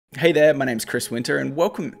Hey there, my name's Chris Winter and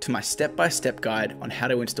welcome to my step-by-step guide on how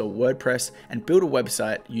to install WordPress and build a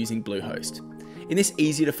website using Bluehost. In this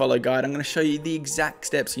easy to follow guide, I'm going to show you the exact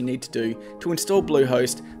steps you need to do to install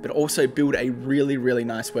Bluehost, but also build a really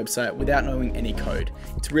nice website without knowing any code.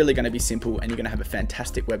 It's really going to be simple and you're going to have a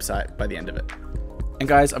fantastic website by the end of it. And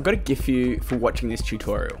guys, I've got a gift for you for watching this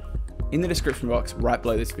tutorial. In the description box right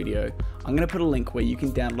below this video, I'm going to put a link where you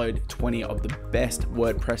can download 20 of the best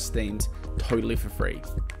WordPress themes totally for free.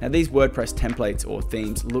 Now these WordPress templates or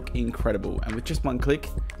themes look incredible, and with just one click,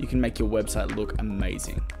 you can make your website look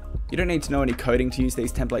amazing. You don't need to know any coding to use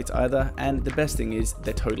these templates either, and the best thing is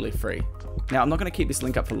they're totally free. Now I'm not going to keep this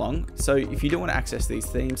link up for long, so if you do want to access these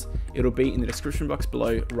themes, it'll be in the description box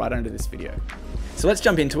below right under this video. So let's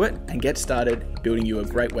jump into it and get started building you a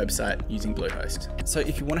great website using Bluehost. So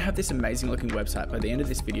if you want to have this amazing looking website by the end of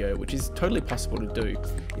this video, which is totally possible to do,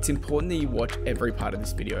 it's important that you watch every part of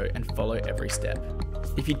this video and follow every step.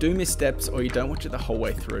 If you do miss steps or you don't watch it the whole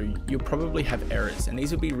way through, you'll probably have errors, and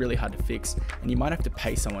these will be really hard to fix, and you might have to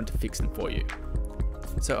pay someone to fix them for you.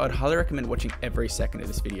 So I'd highly recommend watching every second of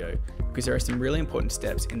this video, because there are some really important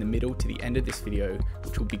steps in the middle to the end of this video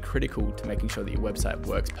which will be critical to making sure that your website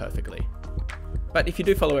works perfectly. But if you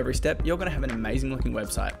do follow every step, you're going to have an amazing looking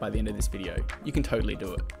website by the end of this video. You can totally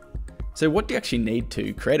do it. So what do you actually need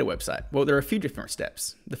to create a website? Well, there are a few different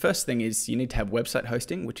steps. The first thing is you need to have website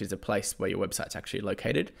hosting, which is a place where your website's actually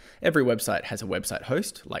located. Every website has a website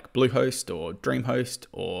host like Bluehost or DreamHost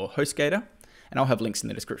or HostGator, and I'll have links in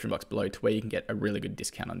the description box below to where you can get a really good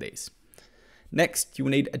discount on these. Next, you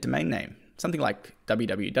will need a domain name, something like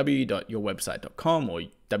www.yourwebsite.com or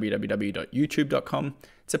www.youtube.com.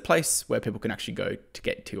 It's a place where people can actually go to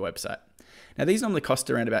get to your website. Now these normally cost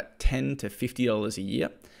around about $10 to $50 a year,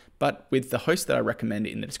 but with the host that I recommend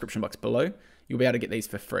in the description box below, you'll be able to get these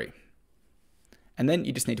for free. And then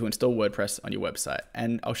you just need to install WordPress on your website,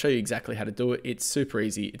 and I'll show you exactly how to do it. It's super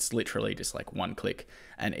easy. It's literally just like one click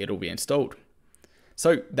and it'll be installed.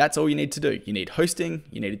 So that's all you need to do. You need hosting,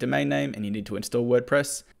 you need a domain name, and you need to install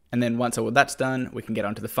WordPress. And then once all that's done, we can get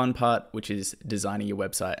onto the fun part, which is designing your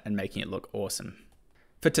website and making it look awesome.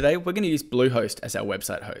 For today, we're going to use Bluehost as our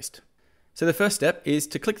website host. So the first step is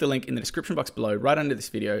to click the link in the description box below right under this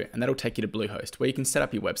video, and that'll take you to Bluehost where you can set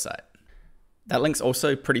up your website. That link's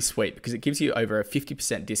also pretty sweet because it gives you over a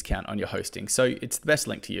 50% discount on your hosting, so it's the best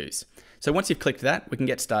link to use. So once you've clicked that, we can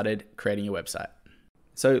get started creating your website.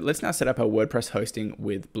 So let's now set up our WordPress hosting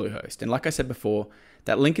with Bluehost. And like I said before,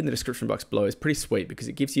 that link in the description box below is pretty sweet because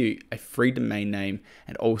it gives you a free domain name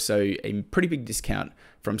and also a pretty big discount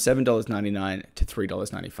from $7.99 to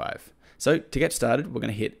 $3.95. So to get started, we're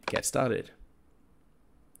going to hit Get Started.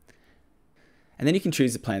 And then you can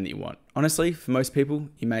choose the plan that you want. Honestly, for most people,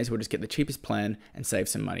 you may as well just get the cheapest plan and save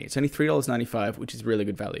some money. It's only $3.95, which is really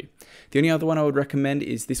good value. The only other one I would recommend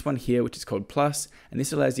is this one here, which is called Plus, and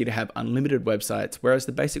this allows you to have unlimited websites, whereas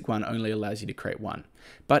the basic one only allows you to create one.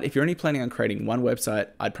 But if you're only planning on creating one website,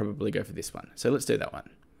 I'd probably go for this one. So let's do that one.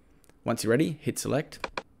 Once you're ready, hit select.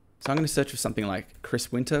 So I'm going to search for something like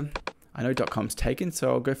Chris Winter. I know .com's taken, so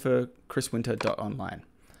I'll go for chriswinter.online.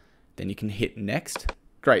 Then you can hit next.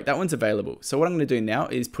 Great, that one's available. So what I'm going to do now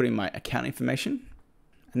is put in my account information,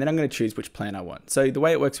 and then I'm going to choose which plan I want. So the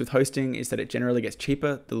way it works with hosting is that it generally gets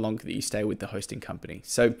cheaper the longer that you stay with the hosting company.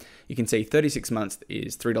 So you can see 36 months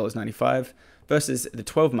is $3.95 versus the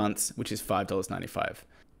 12 months, which is $5.95.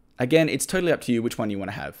 Again, it's totally up to you which one you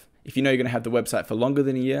want to have. If you know you're going to have the website for longer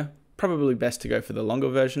than a year, probably best to go for the longer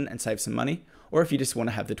version and save some money. Or if you just want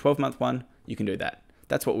to have the 12-month one, you can do that.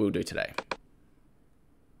 That's what we'll do today.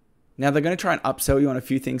 Now they're going to try and upsell you on a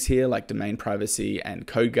few things here like domain privacy and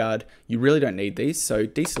code guard. You really don't need these, so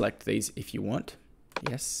deselect these if you want.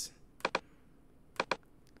 Yes.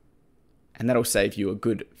 And that'll save you a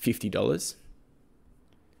good $50.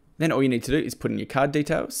 Then all you need to do is put in your card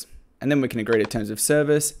details, and then we can agree to terms of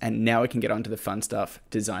service, and now we can get onto the fun stuff,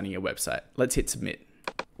 designing your website. Let's hit submit.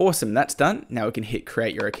 Awesome, that's done. Now we can hit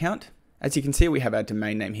create your account. As you can see, we have our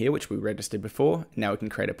domain name here, which we registered before. Now we can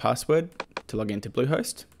create a password to log into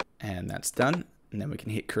Bluehost. And that's done. And then we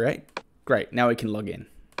can hit create. Great, now we can log in.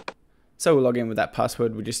 So we'll log in with that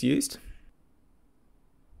password we just used.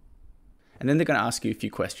 And then they're going to ask you a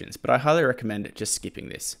few questions, but I highly recommend just skipping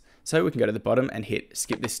this. So we can go to the bottom and hit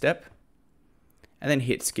skip this step, and then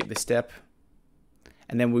hit skip this step.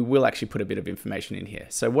 And then we will actually put a bit of information in here.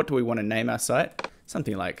 So what do we want to name our site?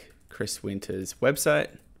 Something like Chris Winter's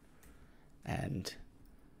website and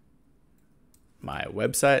my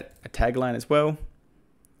website, a tagline as well.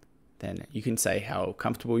 Then you can say how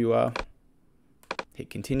comfortable you are, hit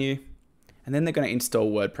continue, and then they're going to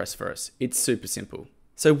install WordPress for us. It's super simple.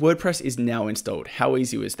 So WordPress is now installed. How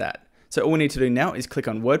easy was that? So all we need to do now is click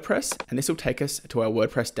on WordPress, and this will take us to our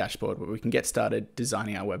WordPress dashboard where we can get started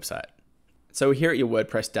designing our website. So we're here at your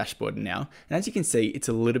WordPress dashboard now, and as you can see, it's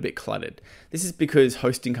a little bit cluttered. This is because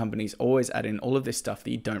hosting companies always add in all of this stuff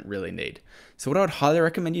that you don't really need. So what I would highly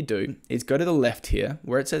recommend you do is go to the left here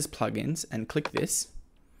where it says plugins and click this.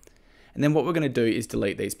 And then what we're going to do is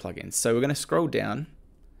delete these plugins. So we're going to scroll down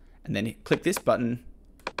and then click this button,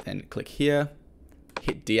 then click here,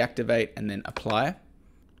 hit deactivate and then apply.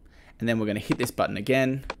 And then we're going to hit this button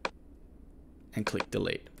again and click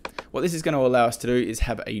delete. What this is going to allow us to do is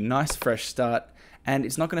have a nice fresh start, and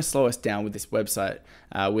it's not going to slow us down with this website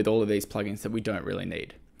with all of these plugins that we don't really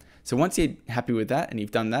need. So once you're happy with that and you've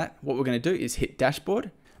done that, what we're going to do is hit dashboard.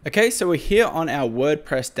 Okay, so we're here on our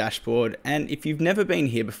WordPress dashboard, and if you've never been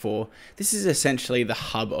here before, this is essentially the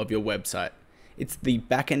hub of your website. It's the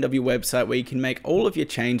back end of your website where you can make all of your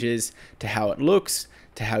changes to how it looks,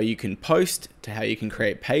 to how you can post, to how you can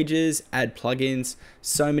create pages, add plugins,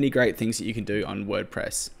 so many great things that you can do on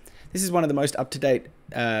WordPress. This is one of the most up-to-date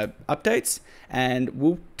updates, and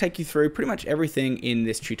we'll take you through pretty much everything in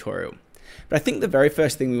this tutorial. But I think the very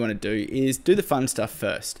first thing we want to do is do the fun stuff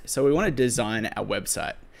first. So we want to design our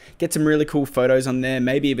website. Get some really cool photos on there,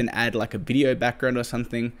 maybe even add like a video background or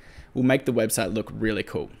something. Will make the website look really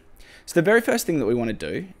cool. So the very first thing that we want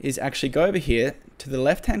to do is actually go over here to the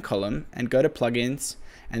left-hand column and go to plugins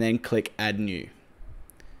and then click add new.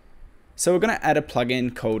 So we're going to add a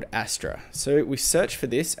plugin called Astra. So we search for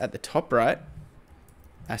this at the top right,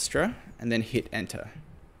 Astra, and then hit enter.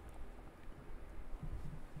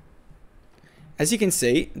 As you can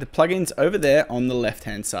see, the plugin's over there on the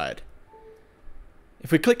left-hand side.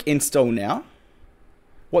 If we click install now,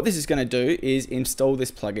 what this is going to do is install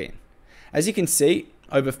this plugin. As you can see,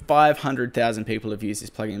 over 500,000 people have used this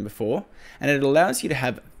plugin before, and it allows you to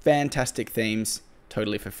have fantastic themes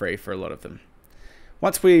totally for free for a lot of them.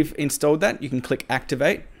 Once we've installed that, you can click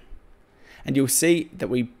activate, and you'll see that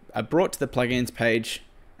we are brought to the plugins page,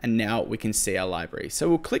 and now we can see our library. So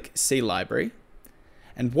we'll click see library,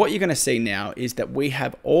 and what you're going to see now is that we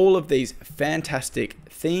have all of these fantastic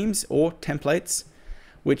themes or templates,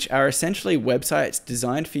 which are essentially websites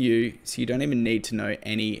designed for you, so you don't even need to know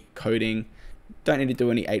any coding, don't need to do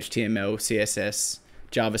any HTML, CSS,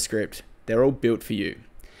 JavaScript. They're all built for you.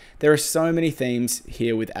 There are so many themes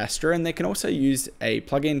here with Astra, and they can also use a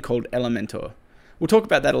plugin called Elementor. We'll talk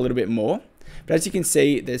about that a little bit more, but as you can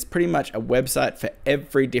see, there's pretty much a website for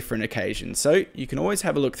every different occasion. So you can always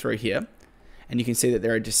have a look through here, and you can see that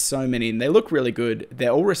there are just so many, and they look really good. They're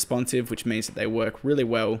all responsive, which means that they work really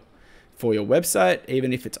well for your website,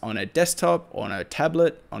 even if it's on a desktop, on a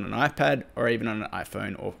tablet, on an iPad, or even on an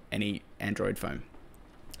iPhone or any Android phone.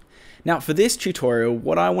 Now for this tutorial,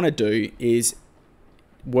 what I want to do is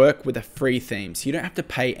work with a free theme. So you don't have to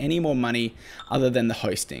pay any more money other than the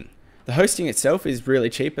hosting. The hosting itself is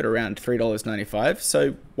really cheap at around $3.95.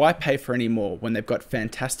 So why pay for any more when they've got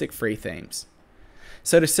fantastic free themes?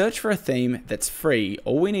 So to search for a theme that's free,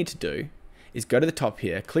 all we need to do is go to the top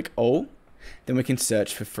here, click all, then we can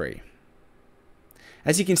search for free.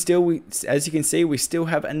 As you can see, we still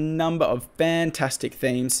have a number of fantastic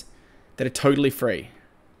themes that are totally free.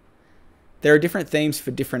 There are different themes for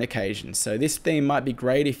different occasions. So this theme might be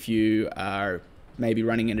great if you are maybe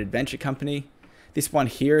running an adventure company. This one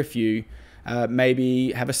here if you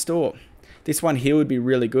maybe have a store. This one here would be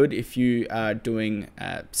really good if you are doing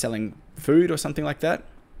selling food or something like that.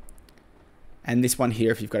 And this one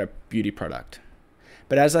here if you've got a beauty product.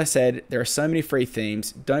 But as I said, there are so many free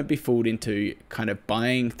themes. Don't be fooled into kind of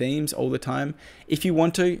buying themes all the time. If you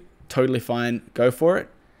want to, totally fine, go for it.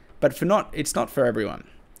 But it's not for everyone.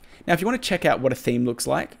 Now, if you want to check out what a theme looks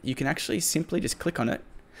like, you can actually simply just click on it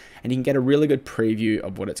and you can get a really good preview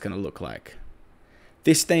of what it's going to look like.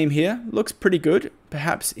 This theme here looks pretty good,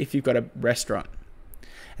 perhaps if you've got a restaurant.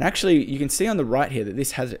 And actually, you can see on the right here that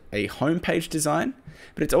this has a homepage design,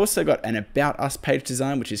 but it's also got an About Us page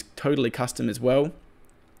design, which is totally custom as well,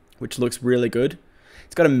 which looks really good.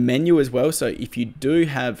 It's got a menu as well, so if you do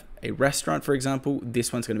have a restaurant, for example,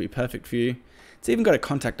 this one's going to be perfect for you. It's even got a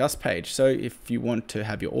contact us page, so if you want to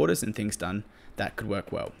have your orders and things done, that could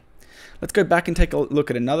work well. Let's go back and take a look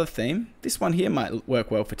at another theme. This one here might work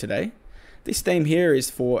well for today. This theme here is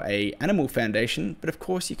for an animal foundation, but of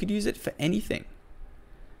course you could use it for anything.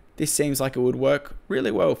 This seems like it would work really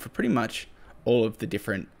well for pretty much all of the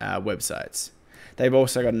different websites. They've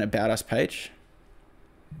also got an About Us page.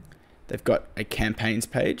 They've got a campaigns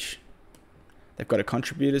page. They've got a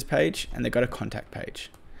contributors page, and they've got a contact page.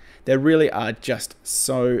 There really are just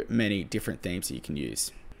so many different themes that you can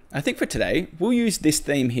use. I think for today, we'll use this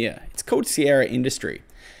theme here. It's called Sierra Industry,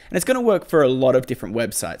 and it's going to work for a lot of different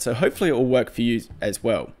websites, so hopefully it will work for you as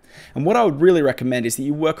well. And what I would really recommend is that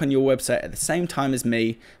you work on your website at the same time as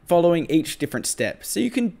me, following each different step, so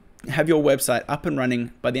you can have your website up and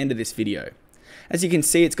running by the end of this video. As you can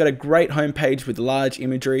see, it's got a great homepage with large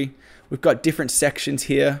imagery. We've got different sections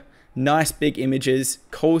here, nice big images,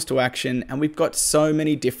 calls to action, and we've got so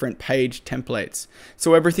many different page templates.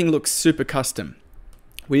 So everything looks super custom.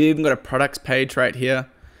 We've even got a products page right here,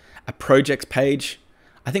 a projects page.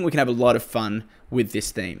 I think we can have a lot of fun with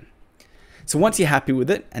this theme. So once you're happy with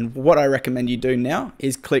it, and what I recommend you do now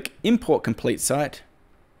is click Import Complete Site,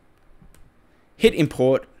 hit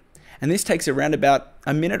Import, and this takes around about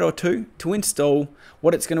a minute or two to install.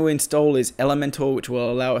 What it's going to install is Elementor, which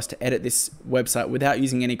will allow us to edit this website without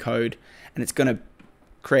using any code, and it's going to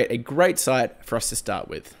create a great site for us to start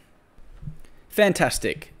with.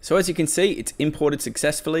 Fantastic. So as you can see, it's imported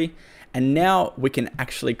successfully, and now we can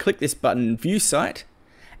actually click this button, View Site,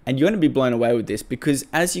 and you're going to be blown away with this, because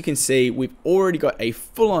as you can see, we've already got a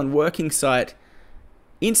full-on working site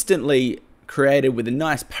instantly created with a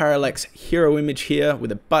nice parallax hero image here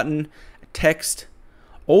with a button, a text.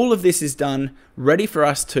 All of this is done, ready for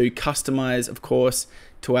us to customize, of course,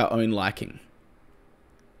 to our own liking.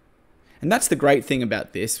 And that's the great thing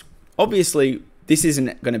about this. Obviously, this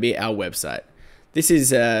isn't going to be our website. This is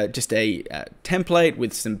just a template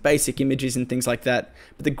with some basic images and things like that.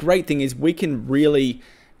 But the great thing is we can really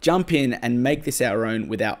jump in and make this our own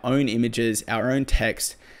with our own images, our own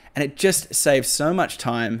text, and it just saves so much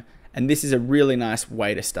time. And this is a really nice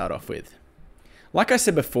way to start off with. Like I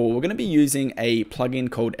said before, we're going to be using a plugin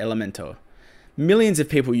called Elementor. Millions of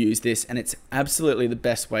people use this, and it's absolutely the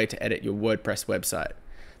best way to edit your WordPress website.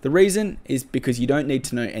 The reason is because you don't need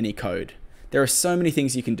to know any code. There are so many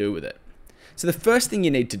things you can do with it. So the first thing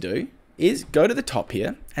you need to do is go to the top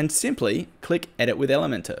here and simply click Edit with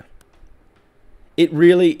Elementor. It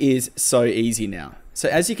really is so easy now. So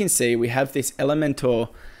as you can see, we have this Elementor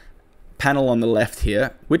panel on the left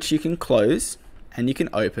here, which you can close and you can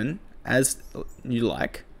open as you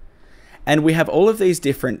like. And we have all of these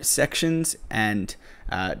different sections and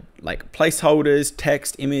like placeholders,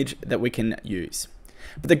 text, image that we can use.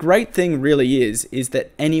 But the great thing really is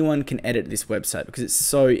that anyone can edit this website because it's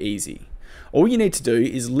so easy. All you need to do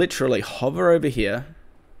is literally hover over here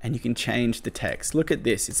and you can change the text. Look at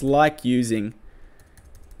this. It's like using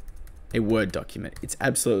a Word document. It's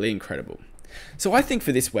absolutely incredible. So I think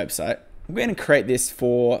for this website, we're going to create this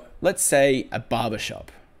for, let's say, a barber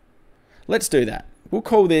shop. Let's do that. We'll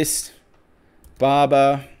call this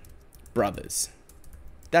Barber Brothers.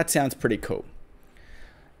 That sounds pretty cool.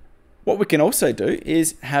 What we can also do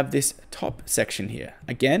is have this top section here.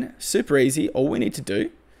 Again, super easy. All we need to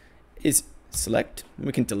do is select,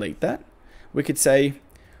 we can delete that. We could say,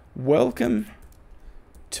 welcome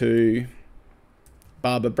to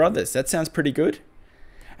Barber Brothers. That sounds pretty good.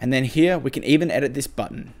 And then here we can even edit this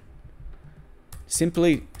button.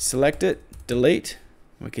 Simply select it, delete.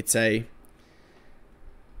 We could say,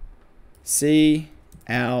 see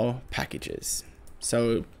our packages.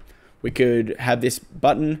 So we could have this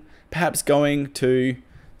button perhaps going to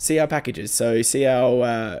see our packages. So see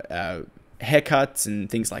our haircuts and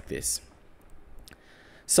things like this.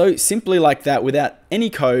 So simply like that, without any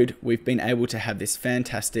code, we've been able to have this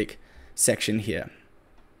fantastic section here.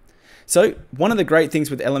 So one of the great things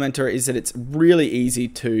with Elementor is that it's really easy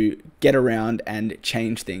to get around and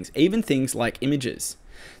change things, even things like images.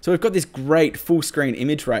 So we've got this great full screen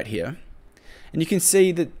image right here, and you can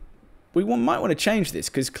see that we might want to change this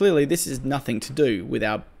because clearly this is nothing to do with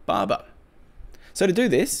our barber. So to do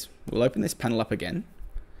this, we'll open this panel up again.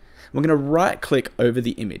 We're going to right click over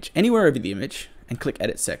the image, anywhere over the image, and click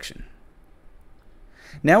Edit Section.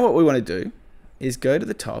 Now what we want to do is go to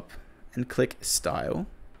the top and click Style.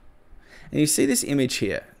 And you see this image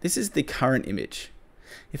here. This is the current image.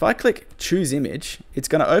 If I click Choose Image, it's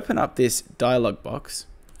going to open up this dialog box,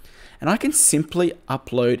 and I can simply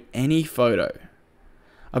upload any photo.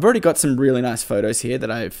 I've already got some really nice photos here that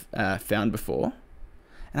I've found before,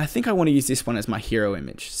 and I think I want to use this one as my hero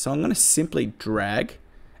image. So I'm going to simply drag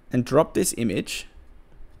and drop this image,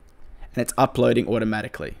 and it's uploading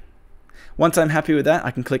automatically. Once I'm happy with that,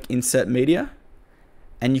 I can click Insert Media,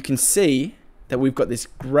 and you can see that we've got this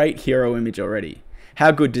great hero image already.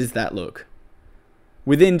 How good does that look?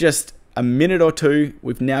 Within just a minute or two,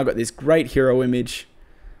 we've now got this great hero image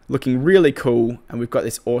looking really cool, and we've got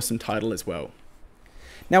this awesome title as well.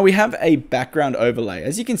 Now we have a background overlay.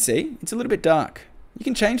 As you can see, it's a little bit dark. You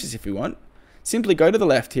can change this if you want. Simply go to the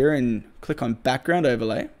left here and click on Background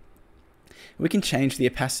Overlay. We can change the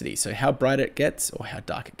opacity, so how bright it gets or how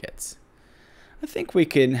dark it gets. I think we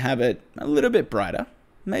can have it a little bit brighter,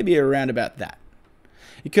 maybe around about that.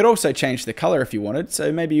 You could also change the color if you wanted.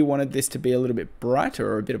 So maybe you wanted this to be a little bit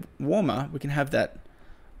brighter or a bit warmer. We can have that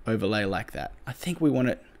overlay like that. I think we want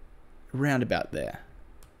it around about there.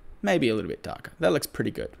 Maybe a little bit darker. That looks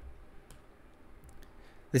pretty good.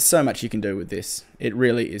 There's so much you can do with this. It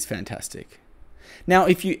really is fantastic. Now,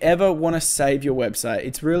 if you ever want to save your website,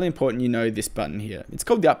 it's really important you know this button here. It's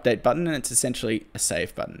called the update button, and it's essentially a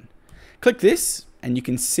save button. Click this and you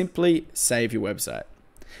can simply save your website.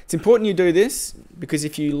 It's important you do this because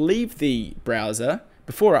if you leave the browser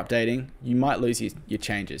before updating, you might lose your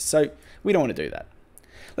changes. So we don't want to do that.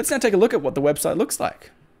 Let's now take a look at what the website looks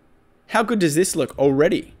like. How good does this look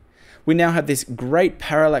already? We now have this great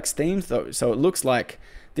parallax theme, so it looks like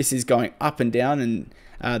this is going up and down, and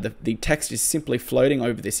the text is simply floating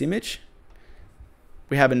over this image.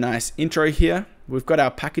 We have a nice intro here. We've got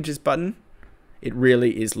our packages button. It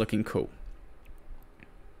really is looking cool.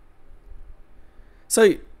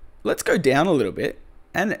 So let's go down a little bit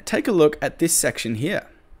and take a look at this section here.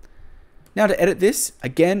 Now to edit this,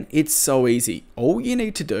 again, it's so easy. All you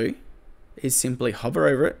need to do is simply hover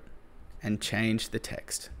over it and change the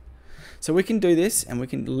text. So we can do this and we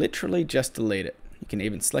can literally just delete it. You can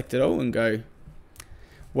even select it all and go,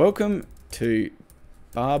 welcome to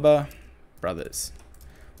Barber Brothers.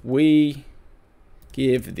 We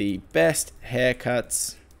give the best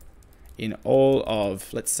haircuts in all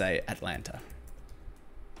of, let's say, Atlanta.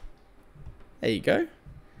 There you go.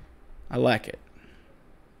 I like it.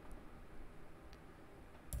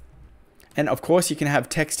 And of course you can have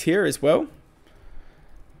text here as well.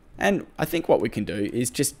 And I think what we can do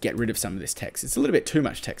is just get rid of some of this text. It's a little bit too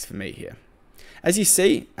much text for me here. As you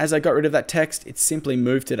see, as I got rid of that text, it simply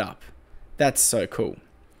moved it up. That's so cool.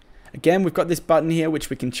 Again, we've got this button here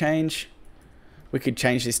which we can change. We could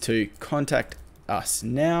change this to contact us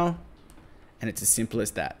now, and it's as simple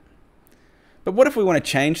as that. But what if we want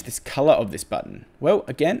to change this color of this button? Well,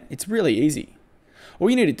 again, it's really easy. All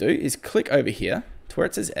you need to do is click over here to where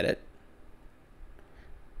it says edit,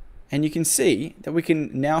 and you can see that we can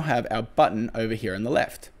now have our button over here on the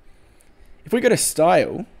left. If we go to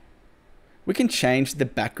style, we can change the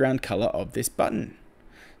background color of this button.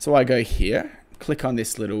 So I go here, click on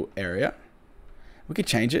this little area. We could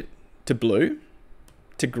change it to blue,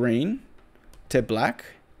 to green, to black.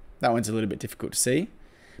 That one's a little bit difficult to see.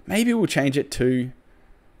 Maybe we'll change it to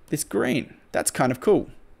this green. That's kind of cool.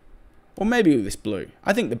 Or maybe this blue.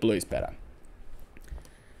 I think the blue's better.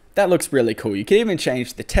 That looks really cool. You can even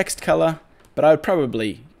change the text color, but I would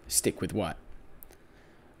probably stick with white.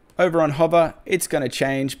 Over on hover, it's going to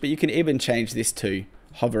change, but you can even change this to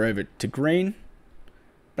hover over to green.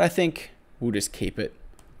 But I think we'll just keep it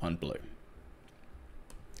on blue.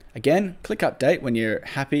 Again, click update when you're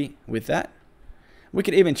happy with that. We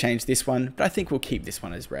could even change this one, but I think we'll keep this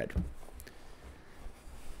one as red.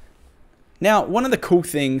 Now, one of the cool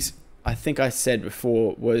things I think I said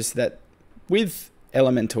before was that with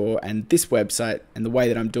Elementor and this website and the way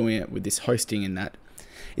that I'm doing it with this hosting and that,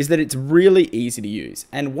 is that it's really easy to use.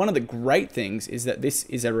 And one of the great things is that this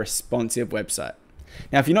is a responsive website.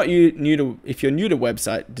 Now, if you're new to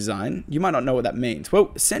website design, you might not know what that means.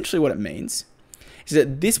 Well, essentially what it means is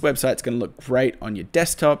that this website's going to look great on your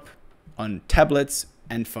desktop, on tablets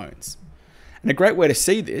and phones. And a great way to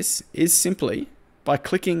see this is simply by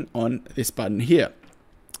clicking on this button here.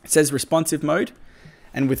 It says responsive mode.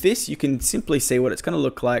 And with this, you can simply see what it's going to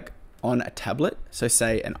look like on a tablet. So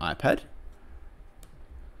say an iPad.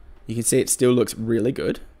 You can see it still looks really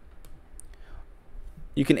good.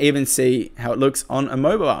 You can even see how it looks on a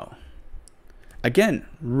mobile. Again,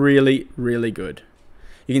 really, really good.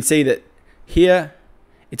 You can see that here,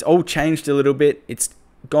 it's all changed a little bit. It's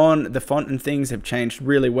gone, the font and things have changed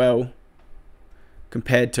really well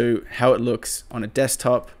compared to how it looks on a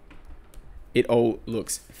desktop. It all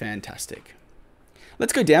looks fantastic.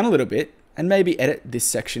 Let's go down a little bit and maybe edit this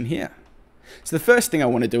section here. So the first thing I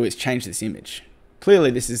want to do is change this image.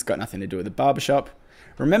 Clearly this has got nothing to do with the barbershop.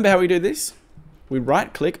 Remember how we do this? We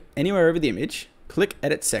right click anywhere over the image, click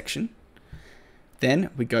edit section, then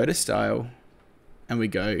we go to style and we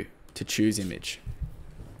go to choose image.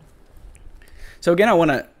 So again, I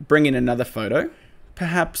want to bring in another photo.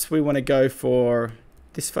 Perhaps we want to go for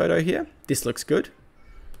this photo here. This looks good.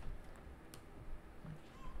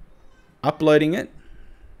 Uploading it.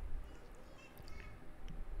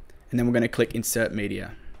 And then we're going to click insert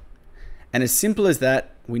media. And as simple as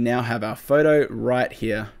that, we now have our photo right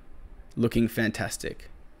here looking fantastic.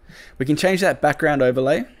 We can change that background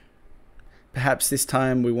overlay. Perhaps this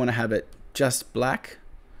time we want to have it just black.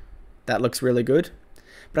 That looks really good.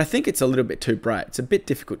 But I think it's a little bit too bright. It's a bit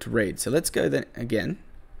difficult to read. So let's go then again.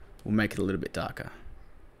 We'll make it a little bit darker.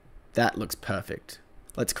 That looks perfect.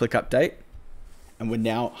 Let's click update. And we're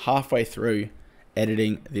now halfway through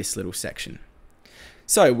editing this little section.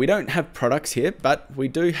 So we don't have products here, but we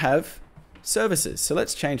do have services. So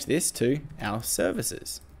let's change this to our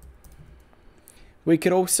services. We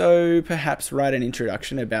could also perhaps write an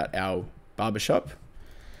introduction about our barbershop.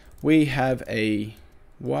 We have a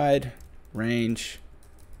wide range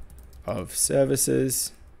of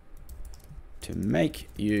services to make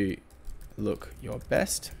you look your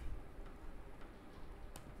best.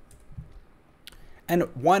 And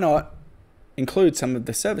why not include some of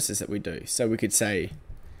the services that we do? So we could say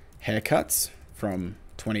haircuts from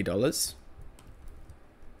 $20,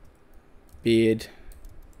 beard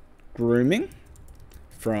grooming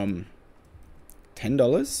from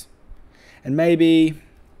 $10, and maybe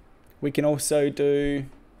we can also do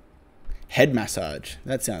head massage.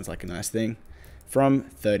 That sounds like a nice thing, from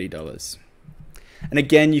 $30. And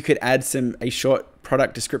again, you could add a short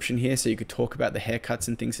product description here, so you could talk about the haircuts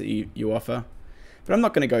and things that you offer. But I'm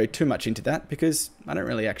not going to go too much into that because I don't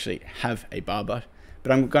really actually have a barber,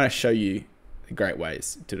 but I'm going to show you the great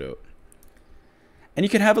ways to do it. And you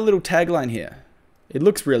can have a little tagline here. It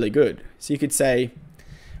looks really good. So you could say,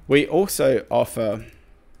 we also offer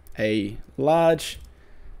a large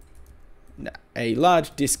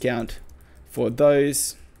discount for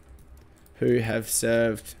those who have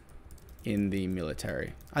served in the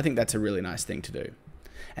military. I think that's a really nice thing to do.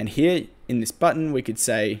 And here in this button, we could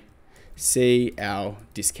say, see our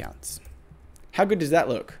discounts. How good does that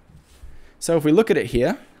look? So if we look at it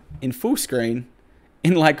here in full screen,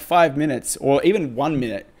 in like 5 minutes or even 1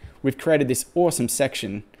 minute, we've created this awesome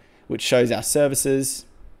section which shows our services.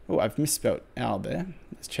 Oh, I've misspelled our there.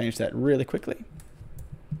 Let's change that really quickly.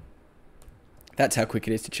 That's how quick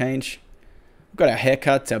it is to change. We've got our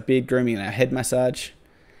haircuts, our beard grooming, and our head massage.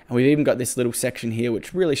 And we've even got this little section here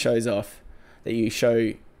which really shows off that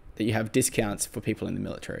you have discounts for people in the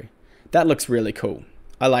military. That looks really cool.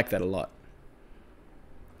 I like that a lot.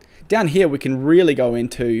 Down here, we can really go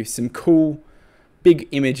into some cool big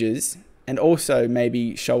images and also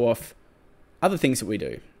maybe show off other things that we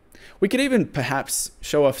do. We could even perhaps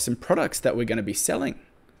show off some products that we're going to be selling.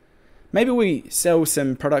 Maybe we sell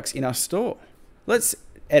some products in our store. Let's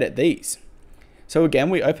edit these. So again,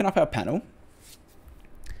 we open up our panel.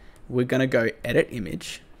 We're going to go edit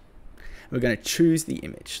image. We're going to choose the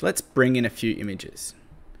image. Let's bring in a few images.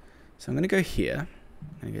 So I'm going to go here.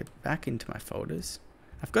 I'm going to go back into my folders.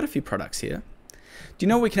 I've got a few products here. Do you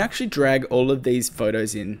know we can actually drag all of these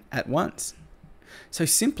photos in at once? So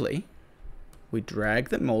simply, we drag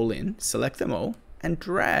them all in, select them all, and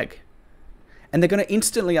drag. And they're going to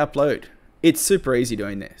instantly upload. It's super easy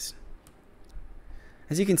doing this.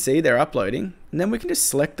 As you can see, they're uploading, and then we can just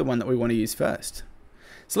select the one that we want to use first.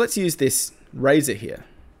 So let's use this razor here.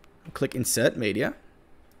 I'll click Insert Media,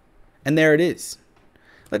 and there it is.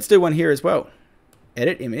 Let's do one here as well.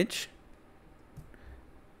 Edit image,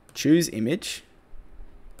 choose image,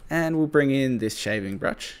 and we'll bring in this shaving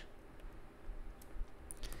brush.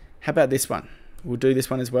 How about this one? We'll do this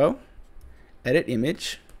one as well. Edit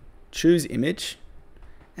image, choose image,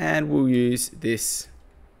 and we'll use this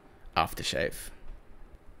aftershave.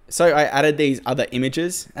 So I added these other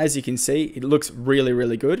images. As you can see, it looks really,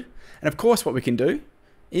 really good. And of course, what we can do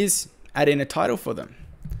is add in a title for them.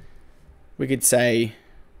 We could say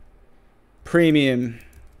premium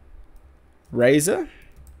razor.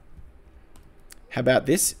 How about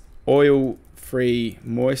this? Oil-free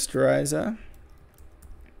moisturizer.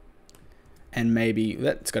 And maybe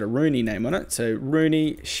that's got a Rooney name on it. So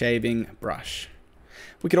Rooney shaving brush.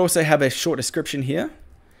 We could also have a short description here.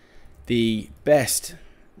 The best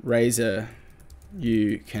razor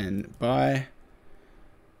you can buy.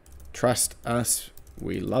 Trust us,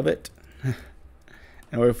 we love it. An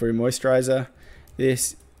oil-free moisturizer.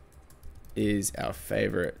 This is our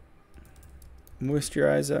favorite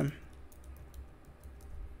moisturizer.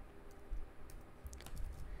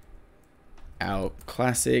 Our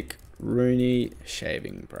classic Rooney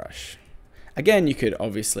shaving brush. Again, you could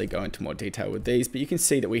obviously go into more detail with these, but you can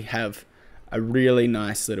see that we have a really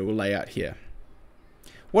nice little layout here.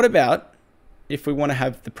 What about if we want to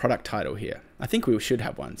have the product title here? I think we should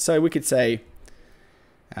have one. So we could say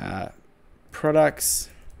products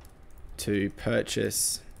to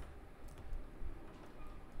purchase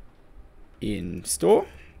in store.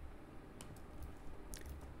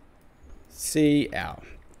 See our.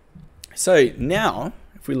 So now,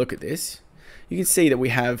 if we look at this, you can see that we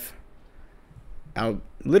have our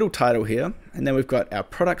little title here, and then we've got our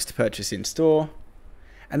products to purchase in store.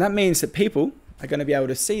 And that means that people are going to be able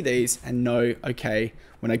to see these and know, okay,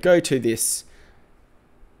 when I go to this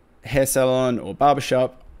hair salon or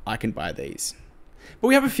barbershop, I can buy these. But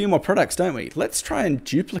we have a few more products, don't we? Let's try and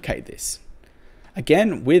duplicate this.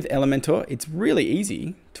 Again, with Elementor, it's really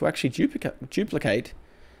easy to actually duplicate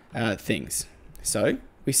things. So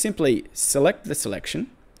we simply select the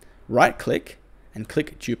selection, right click, and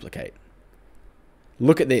click duplicate.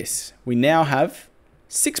 Look at this. We now have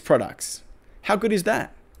 6 products. How good is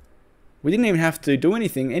that? We didn't even have to do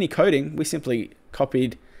anything, any coding. We simply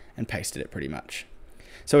copied and pasted it pretty much.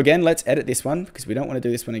 So again, let's edit this one because we don't want to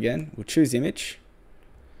do this one again. We'll choose image.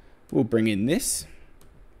 We'll bring in this.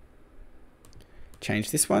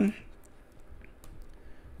 Change this one.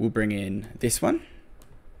 We'll bring in this one.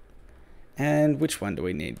 And which one do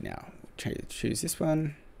we need now? Choose this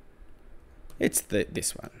one. It's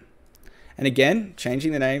this one. And again,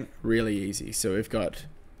 changing the name, really easy. So we've got,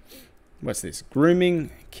 what's this?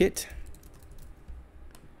 Grooming kit.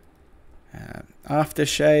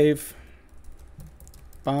 Aftershave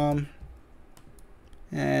balm.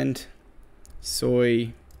 And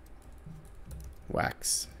soy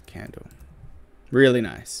wax candle. Really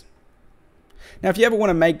nice. Now, if you ever want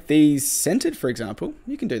to make these centered, for example,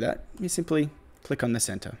 you can do that. You simply click on the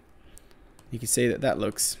center. You can see that that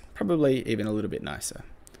looks probably even a little bit nicer.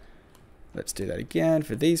 Let's do that again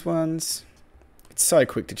for these ones. It's so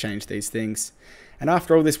quick to change these things. And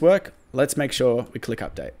after all this work, let's make sure we click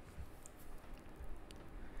update.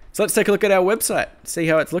 So let's take a look at our website, see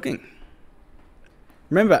how it's looking.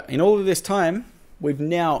 Remember, in all of this time, we've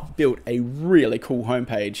now built a really cool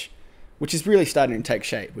homepage, which is really starting to take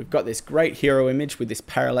shape. We've got this great hero image with this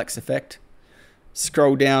parallax effect.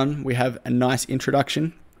 Scroll down, we have a nice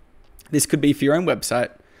introduction. This could be for your own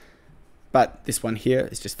website, but this one here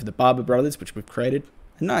is just for the Barber Brothers, which we've created.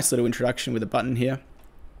 A nice little introduction with a button here.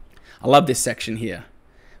 I love this section here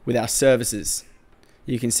with our services.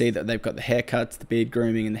 You can see that they've got the haircuts, the beard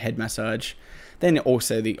grooming, and the head massage. Then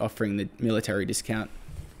also offering the military discount.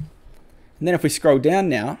 And then if we scroll down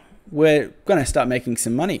now, we're going to start making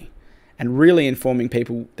some money and really informing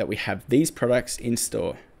people that we have these products in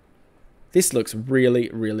store. This looks really,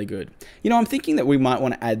 really good. You know, I'm thinking that we might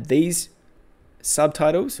want to add these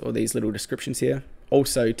subtitles or these little descriptions here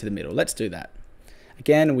also to the middle. Let's do that.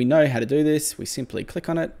 Again, we know how to do this. We simply click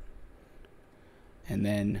on it and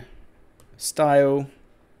then style,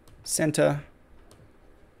 center,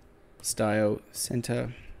 style,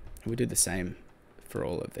 center. We do the same for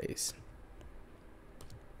all of these.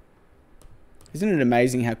 Isn't it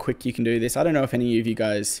amazing how quick you can do this? I don't know if any of you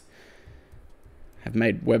guys have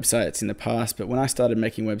made websites in the past, but when I started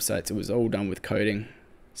making websites, it was all done with coding.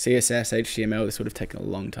 CSS, HTML, this would have taken a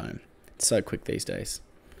long time. It's so quick these days.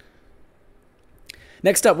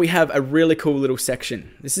 Next up, we have a really cool little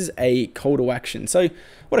section. This is a call to action. So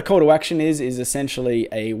what a call to action is essentially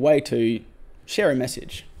a way to share a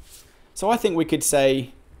message. So I think we could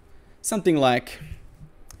say something like,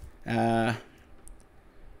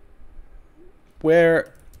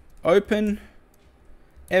 we're open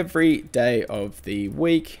every day of the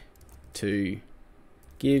week to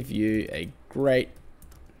give you a great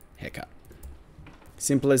haircut.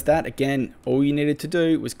 Simple as that. Again, all you needed to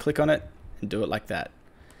do was click on it and do it like that.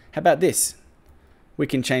 How about this? We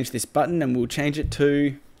can change this button and we'll change it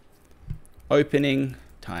to opening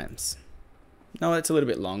times. No, it's a little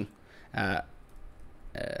bit long.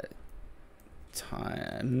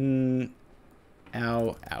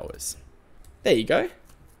 Hours. There you go.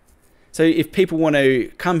 So if people want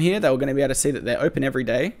to come here, they're going to be able to see that they're open every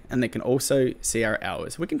day and they can also see our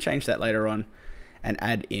hours. We can change that later on and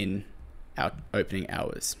add in our opening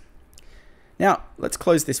hours. Now, let's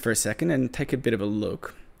close this for a second and take a bit of a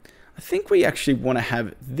look. I think we actually want to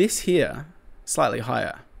have this here slightly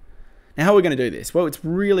higher. Now, how are we going to do this? Well, it's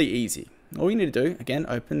really easy. All you need to do, again,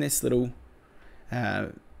 open this little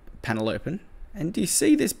panel open. And do you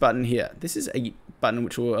see this button here? This is a button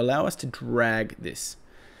which will allow us to drag this.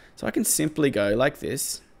 So I can simply go like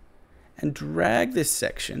this and drag this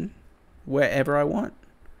section wherever I want.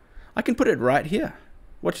 I can put it right here.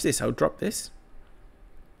 Watch this, I'll drop this.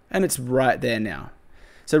 And it's right there now.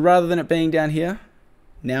 So rather than it being down here,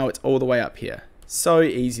 now it's all the way up here. So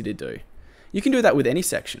easy to do. You can do that with any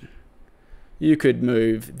section. You could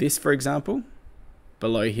move this, for example,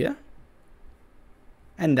 below here.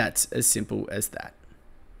 And that's as simple as that.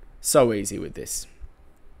 So easy with this.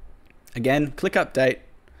 Again, click update.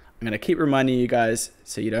 I'm going to keep reminding you guys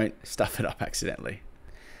so you don't stuff it up accidentally.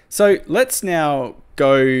 So let's now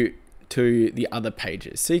go to the other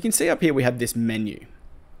pages. So you can see up here we have this menu.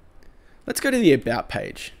 Let's go to the About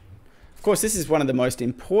page. Of course, this is one of the most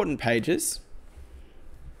important pages.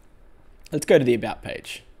 Let's go to the About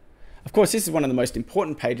page. Of course, this is one of the most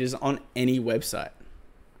important pages on any website.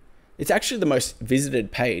 It's actually the most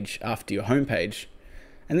visited page after your homepage,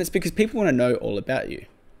 and that's because people want to know all about you.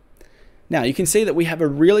 Now you can see that we have a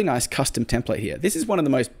really nice custom template here. This is one of the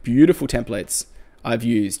most beautiful templates I've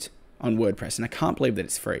used on WordPress, and I can't believe that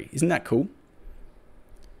it's free. Isn't that cool?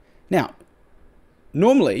 Now,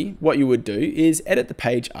 normally what you would do is edit the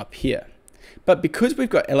page up here. But because we've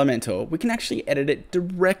got Elementor, we can actually edit it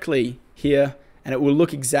directly here and it will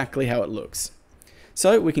look exactly how it looks.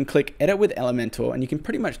 So we can click Edit with Elementor, and you can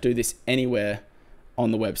pretty much do this anywhere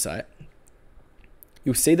on the website.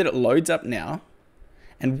 You'll see that it loads up now,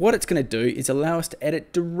 and what it's going to do is allow us to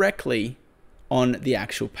edit directly on the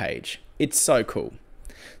actual page. It's so cool.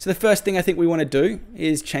 So the first thing I think we want to do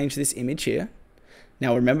is change this image here.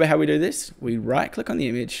 Now remember how we do this? We right click on the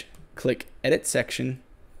image, click Edit Section,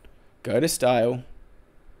 go to Style,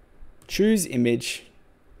 choose Image,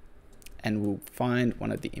 and we'll find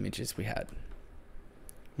one of the images we had.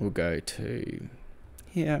 We'll go to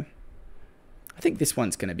here. I think this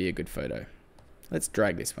one's going to be a good photo. Let's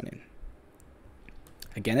drag this one in.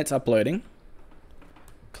 Again, it's uploading.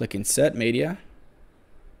 Click Insert Media.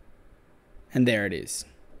 And there it is.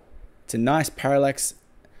 It's a nice parallax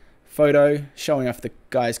photo showing off the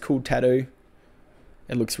guy's cool tattoo.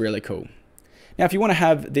 It looks really cool. Now, if you want to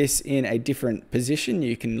have this in a different position,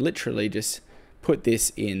 you can literally just put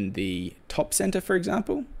this in the top center, for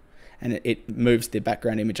example, and it moves the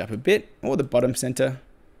background image up a bit, or the bottom center.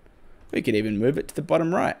 We could even move it to the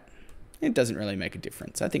bottom right. It doesn't really make a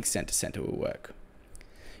difference. I think center center will work.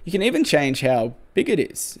 You can even change how big it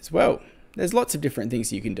is as well. There's lots of different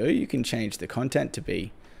things you can do. You can change the content to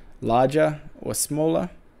be larger or smaller.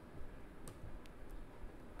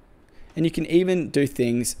 And you can even do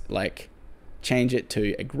things like change it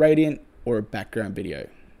to a gradient or a background video.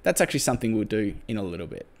 That's actually something we'll do in a little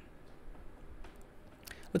bit.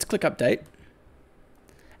 Let's click Update,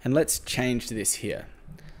 and let's change this here.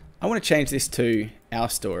 I want to change this to Our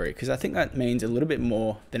Story because I think that means a little bit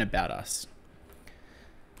more than About Us.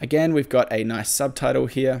 Again, we've got a nice subtitle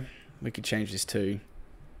here. We could change this to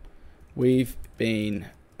We've been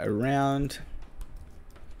around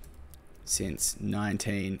since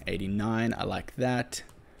 1989. I like that.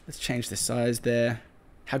 Let's change the size there.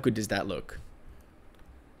 How good does that look?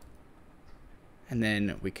 And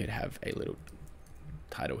then we could have a little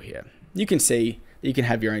title here. You can see you can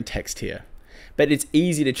have your own text here, but it's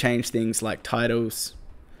easy to change things like titles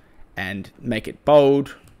and make it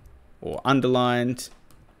bold or underlined.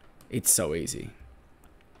 It's so easy.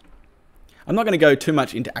 I'm not going to go too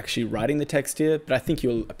much into actually writing the text here, but I think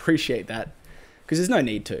you'll appreciate that because there's no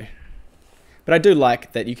need to. But I do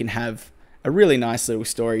like that you can have a really nice little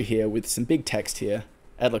story here with some big text here.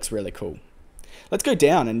 That looks really cool. Let's go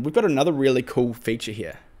down, and we've got another really cool feature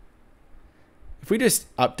here. If we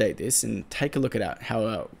just update this and take a look at how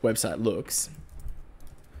our website looks,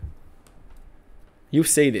 you'll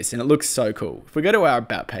see this, and it looks so cool. If we go to our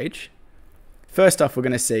About page, first off, we're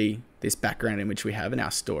going to see this background image we have in our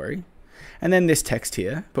story, and then this text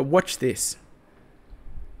here. But watch this.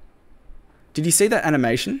 Did you see that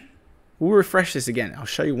animation? We'll refresh this again. I'll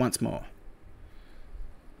show you once more.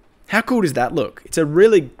 How cool does that look? It's a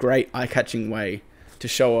really great eye-catching way to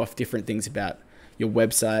show off different things about your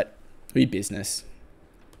website or your business.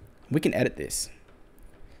 We can edit this.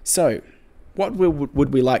 So what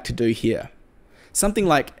would we like to do here? Something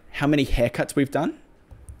like how many haircuts we've done.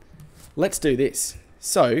 Let's do this.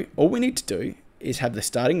 So all we need to do is have the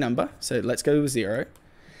starting number. So let's go with 0.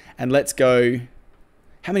 And let's go,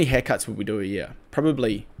 how many haircuts would we do a year?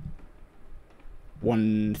 Probably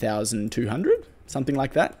 1,200, something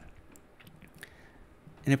like that.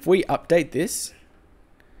 And if we update this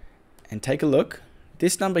and take a look,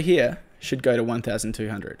 this number here should go to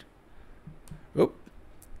 1,200. Oh,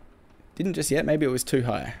 didn't just yet. Maybe it was too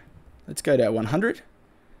high. Let's go to 100.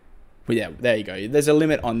 Well, yeah, there you go. There's a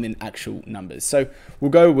limit on the actual numbers. So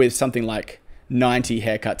we'll go with something like 90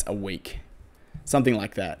 haircuts a week, something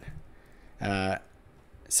like that.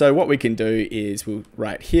 So what we can do is we'll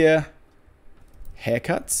write here,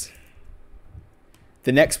 haircuts.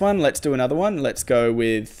 The next one, let's do another one. Let's go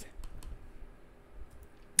with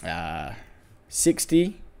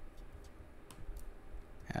 60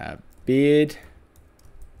 beard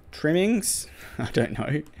trimmings. I don't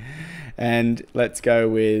know. And let's go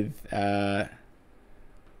with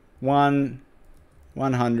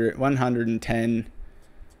 110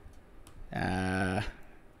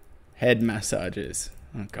 head massages.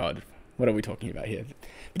 Oh God, what are we talking about here?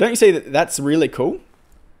 But don't you see that that's really cool?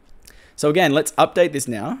 So again, let's update this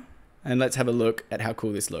now and let's have a look at how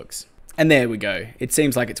cool this looks. And there we go. It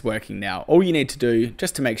seems like it's working now. All you need to do,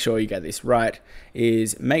 just to make sure you get this right,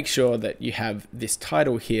 is make sure that you have this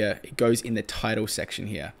title here. It goes in the title section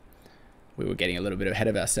here. We were getting a little bit ahead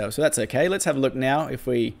of ourselves, so that's okay. Let's have a look now. If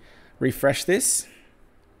we refresh this,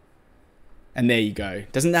 And there you go.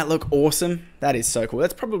 Doesn't that look awesome? That is so cool.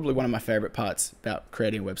 That's probably one of my favorite parts about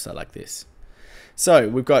creating a website like this. So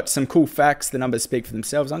we've got some cool facts. The numbers speak for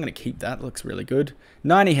themselves. I'm going to keep that. It looks really good.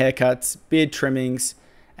 90 haircuts, beard trimmings,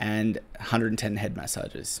 and 110 head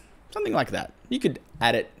massages. Something like that. You could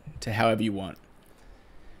add it to however you want.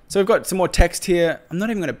 So we've got some more text here. I'm not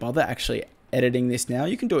even going to bother actually editing this now.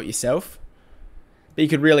 You can do it yourself. But you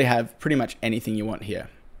could really have pretty much anything you want here.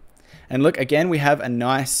 And look, again, we have a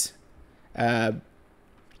nice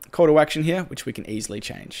call to action here, which we can easily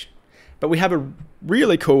change. But we have a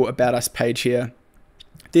really cool About Us page here.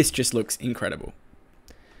 This just looks incredible.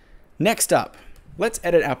 Next up, let's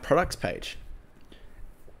edit our products page.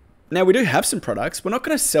 Now we do have some products. We're not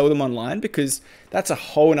going to sell them online because that's a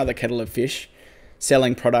whole another kettle of fish,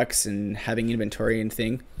 selling products and having inventory and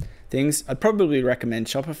things. I'd probably recommend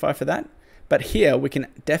Shopify for that. But here we can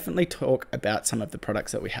definitely talk about some of the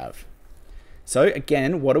products that we have. So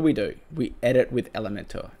again, what do? We edit with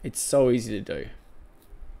Elementor. It's so easy to do.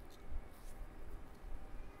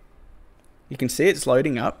 You can see it's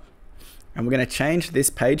loading up, and we're going to change this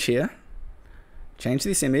page here. Change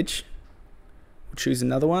this image. We'll choose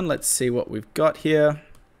another one. Let's see what we've got here.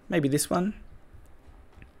 Maybe this one.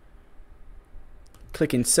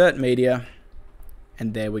 Click Insert Media,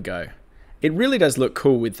 and there we go. It really does look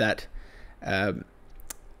cool with that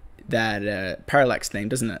parallax theme,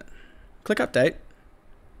 doesn't it? Click Update,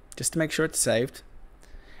 just to make sure it's saved.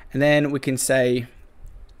 And then we can say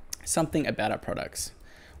something about our products.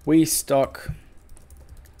 We stock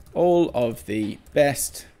all of the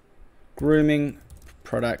best grooming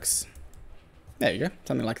products. There you go,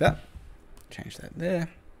 something like that. Change that there.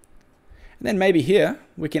 And then maybe here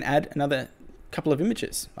we can add another couple of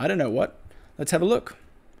images. I don't know what. Let's have a look.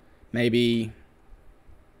 Maybe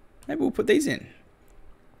we'll put these in.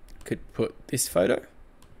 Could put this photo.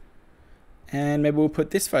 And maybe we'll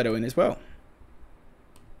put this photo in as well.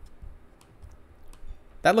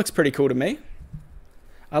 That looks pretty cool to me.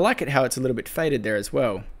 I like it how it's a little bit faded there as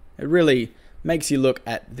well. It really makes you look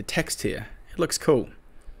at the text here. It looks cool.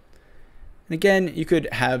 And again, you could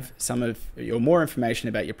have some of your more information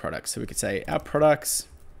about your products. So we could say our products,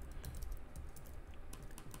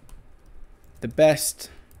 the best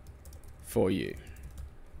for you.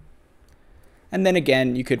 And then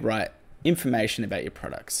again, you could write information about your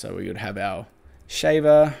products. So we would have our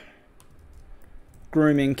shaver,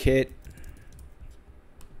 grooming kit.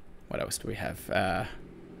 What else do we have?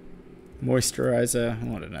 Moisturizer,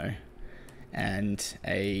 I don't know. And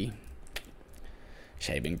a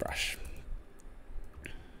shaving brush.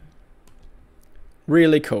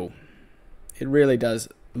 Really cool. It really does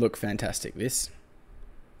look fantastic, this.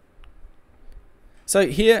 So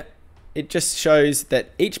here, it just shows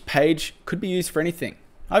that each page could be used for anything.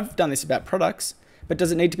 I've done this about products, but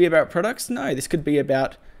does it need to be about products? No, this could be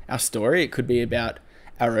about our story. It could be about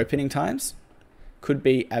our opening times. Could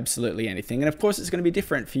be absolutely anything. And of course, it's going to be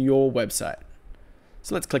different for your website.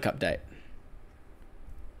 So let's click Update.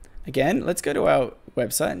 Again, let's go to our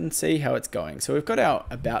website and see how it's going. So we've got our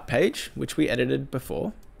About page, which we edited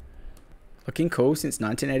before. Looking cool since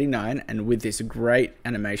 1989, and with this great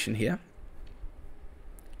animation here.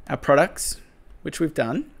 Our products, which we've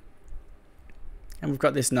done. And we've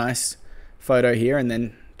got this nice photo here and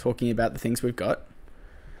then talking about the things we've got.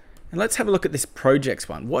 And let's have a look at this projects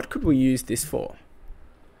one. What could we use this for?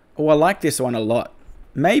 Oh, I like this one a lot.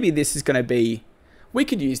 Maybe this is going to be, we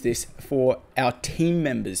could use this for our team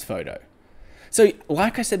members photo. So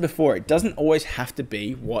like I said before, it doesn't always have to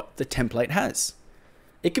be what the template has.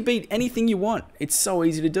 It could be anything you want. It's so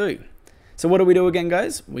easy to do. So what do we do again,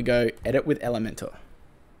 guys? We go edit with Elementor.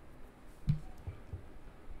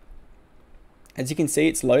 As you can see,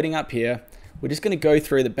 it's loading up here. We're just going to go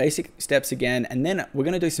through the basic steps again, and then we're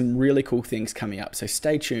going to do some really cool things coming up. So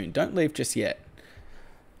stay tuned. Don't leave just yet.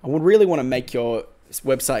 I would really want to make your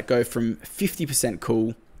website go from 50%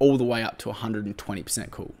 cool all the way up to 120%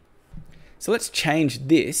 cool. So let's change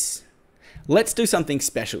this. Let's do something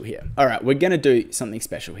special here. All right, we're going to do something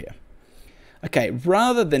special here. Okay,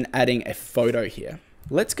 rather than adding a photo here,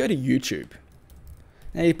 let's go to YouTube.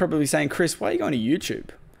 Now you're probably saying, Chris, why are you going to YouTube?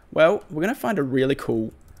 Well, we're going to find a really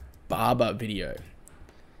cool barber video.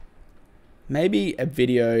 Maybe a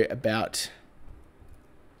video about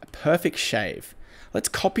a perfect shave. Let's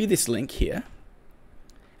copy this link here.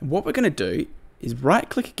 And what we're going to do is right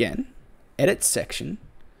click again, edit section,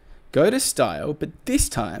 go to style, but this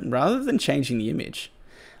time, rather than changing the image,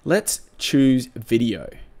 let's choose video.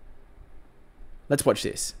 Let's watch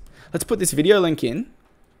this. Let's put this video link in,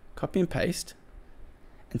 copy and paste,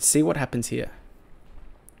 and see what happens here.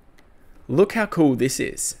 Look how cool this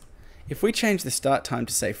is. If we change the start time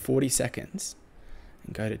to say 40 seconds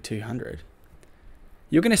and go to 200,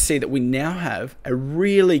 you're going to see that we now have a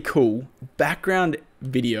really cool background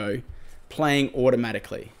video playing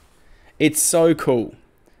automatically. It's so cool.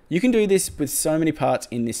 You can do this with so many parts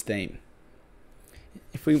in this theme.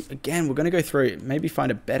 If we, again, we're going to go through, maybe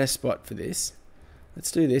find a better spot for this.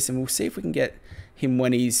 Let's do this and we'll see if we can get him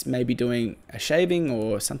when he's maybe doing a shaving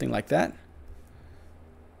or something like that.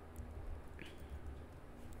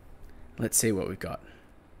 Let's see what we've got.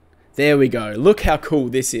 There we go. Look how cool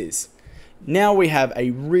this is. Now we have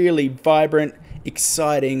a really vibrant,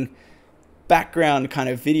 exciting background kind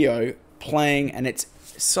of video playing, and it's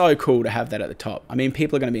so cool to have that at the top. I mean,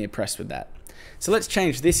 people are going to be impressed with that. So let's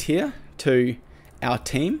change this here to our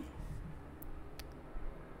team,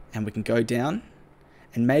 and we can go down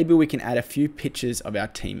and maybe we can add a few pictures of our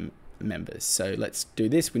team members. So let's do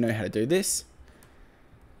this. We know how to do this,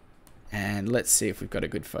 and let's see if we've got a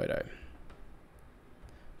good photo.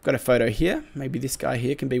 Got a photo here. Maybe this guy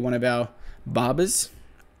here can be one of our barbers.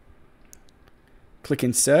 Click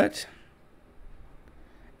insert,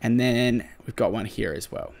 and then we've got one here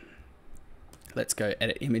as well. Let's go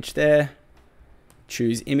edit image there,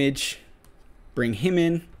 choose image, bring him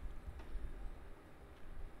in,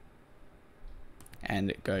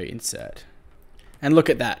 and go insert. And look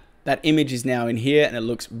at that. That image is now in here and it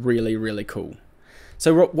looks really, really cool.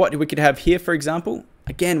 So what we could have here, for example,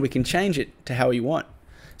 again, we can change it to how we want.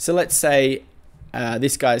 So let's say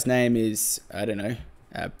this guy's name is, I don't know,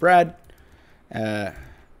 Brad,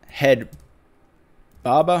 head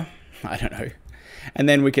barber, I don't know. And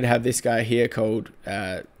then we could have this guy here called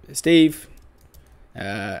Steve,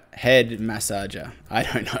 head massager, I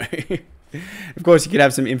don't know. Of course, you could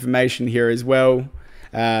have some information here as well.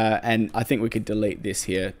 And I think we could delete this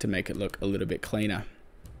here to make it look a little bit cleaner.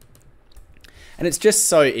 And it's just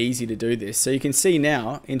so easy to do this. So you can see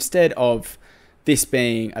now, instead of this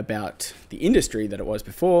being about the industry that it was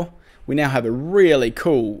before, we now have a really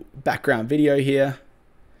cool background video here.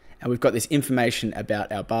 And we've got this information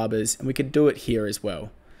about our barbers, and we could do it here as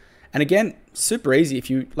well. And again, super easy. If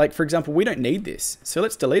you, like, for example, we don't need this. So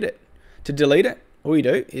let's delete it. To delete it, all you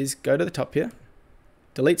do is go to the top here,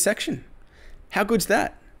 delete section. How good's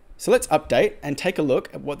that? So let's update and take a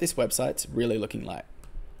look at what this website's really looking like.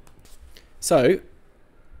 So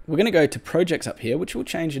we're going to go to projects up here, which will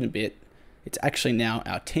change in a bit. It's actually now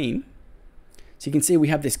our team. So you can see we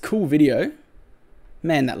have this cool video.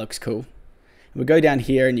 Man, that looks cool. And we go down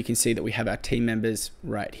here and you can see that we have our team members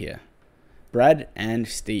right here, Brad and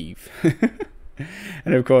Steve.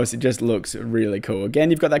 And of course, it just looks really cool. Again,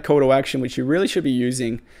 you've got that call to action, which you really should be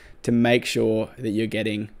using to make sure that you're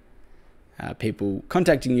getting people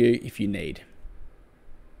contacting you if you need.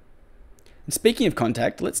 And speaking of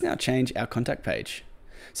contact, let's now change our contact page.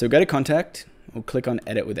 So go to contact, we'll click on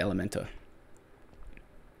edit with Elementor.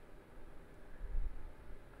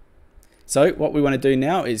 So what we want to do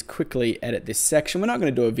now is quickly edit this section. We're not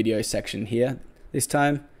going to do a video section here this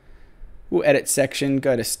time. We'll edit section,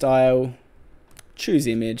 go to style, choose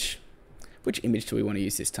image. Which image do we want to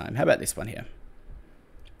use this time? How about this one here?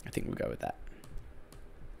 I think we'll go with that.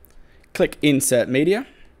 Click insert media,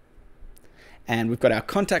 and we've got our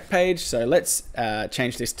contact page. So let's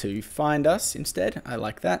change this to find us instead. I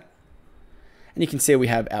like that. And you can see we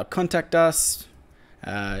have our contact us.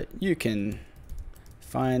 You can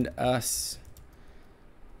find us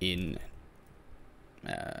in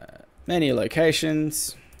many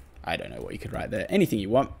locations. I don't know what you could write there. Anything you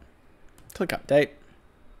want. Click update.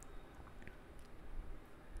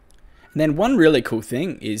 And then one really cool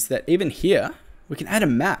thing is that even here, we can add a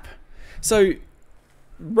map. So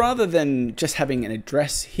rather than just having an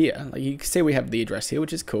address here, like you can see we have the address here,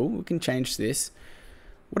 which is cool. We can change this.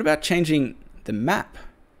 What about changing the map?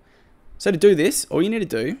 So to do this, all you need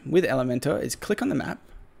to do with Elementor is click on the map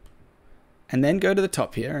and then go to the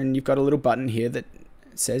top here, and you've got a little button here that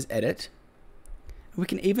says edit. We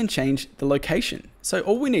can even change the location. So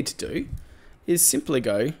all we need to do is simply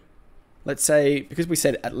go, let's say, because we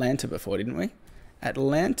said Atlanta before, didn't we?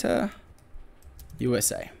 Atlanta,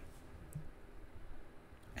 USA.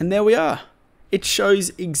 And there we are. It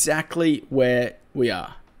shows exactly where we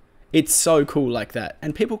are. It's so cool like that.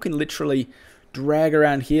 And people can literally drag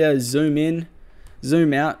around here, zoom in,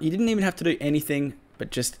 zoom out. You didn't even have to do anything but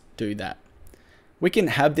just do that. We can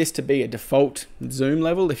have this to be a default zoom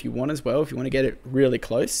level if you want as well, if you want to get it really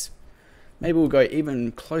close. Maybe we'll go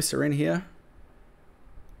even closer in here.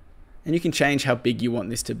 And you can change how big you want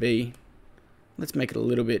this to be. Let's make it a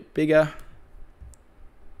little bit bigger.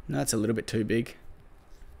 No, it's a little bit too big.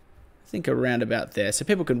 I think around about there, so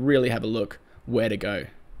people can really have a look where to go.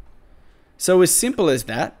 So as simple as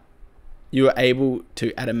that, you are able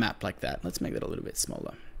to add a map like that. Let's make that a little bit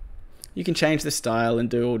smaller. You can change the style and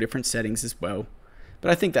do all different settings as well.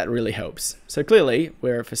 but I think that really helps. So clearly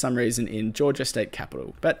we're for some reason in Georgia State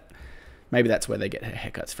Capitol, but maybe that's where they get their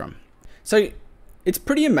haircuts from. So it's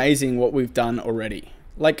pretty amazing what we've done already.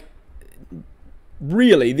 Like,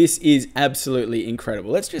 really, this is absolutely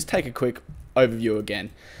incredible. Let's just take a quick overview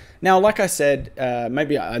again. Now, like I said,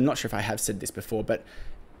 maybe I'm not sure if I have said this before, but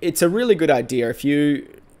it's a really good idea. If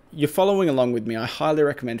you're following along with me, I highly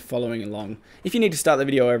recommend following along. If you need to start the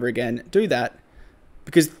video over again, do that,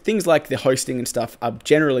 because things like the hosting and stuff are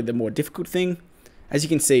generally the more difficult thing. As you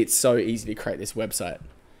can see, it's so easy to create this website.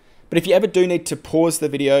 But if you ever do need to pause the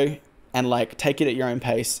video and like take it at your own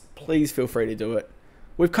pace, please feel free to do it.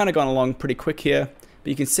 We've kind of gone along pretty quick here, but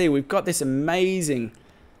you can see we've got this amazing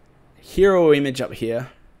hero image up here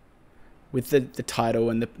with the title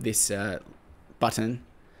and this button,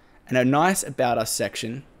 and a nice About Us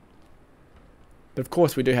section. But of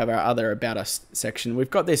course we do have our other About Us section. We've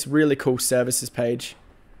got this really cool services page,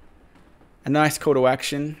 a nice call to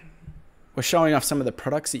action. We're showing off some of the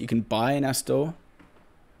products that you can buy in our store.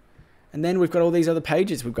 And then we've got all these other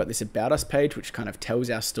pages. We've got this About Us page, which kind of tells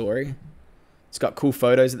our story. It's got cool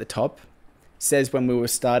photos at the top. It says when we were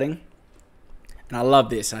starting. And I love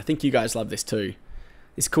this. And I think you guys love this too.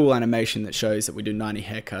 This cool animation that shows that we do 90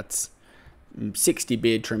 haircuts, 60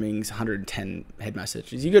 beard trimmings, 110 head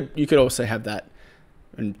massages. You could also have that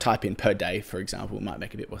and type in per day, for example. It might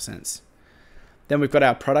make a bit more sense. Then we've got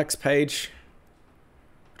our products page,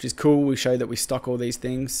 which is cool. We show that we stock all these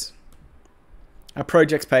things. Our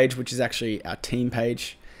projects page, which is actually our team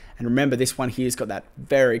page. And remember, this one here's got that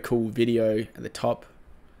very cool video at the top.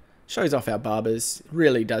 Shows off our barbers. It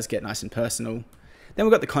really does get nice and personal. Then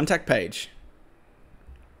we've got the contact page.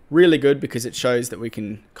 Really good because it shows that we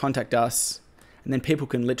can contact us, and then people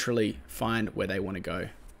can literally find where they want to go.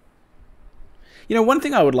 You know, one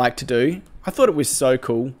thing I would like to do, I thought it was so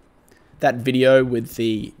cool, that video with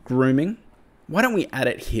the grooming. Why don't we add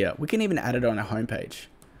it here? We can even add it on our homepage.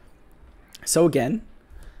 So again,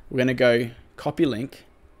 we're going to go copy link,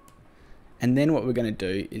 and then what we're going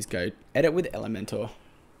to do is go edit with Elementor.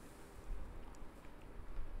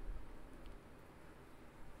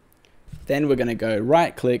 Then we're going to go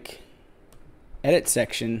right click, edit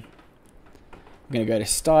section. We're going to go to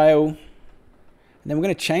style, and then we're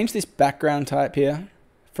going to change this background type here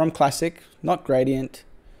from classic, not gradient,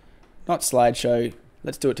 not slideshow.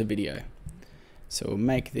 Let's do it to video. So we'll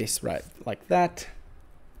make this right like that.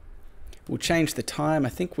 We'll change the time. I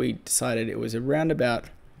think we decided it was around about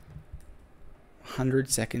 100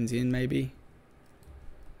 seconds in maybe,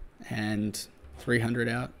 and 300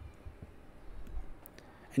 out.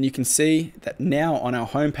 And you can see that now on our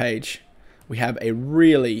homepage, we have a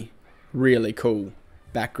really, really cool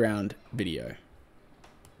background video.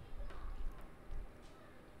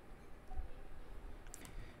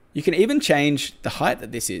 You can even change the height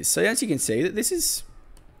that this is. So as you can see, that this is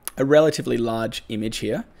a relatively large image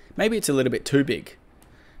here. Maybe it's a little bit too big.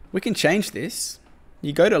 We can change this.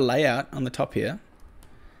 You go to layout on the top here,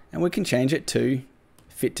 and we can change it to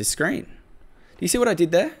fit to screen. Do you see what I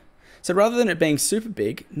did there? So rather than it being super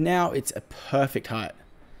big, now it's a perfect height.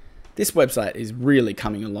 This website is really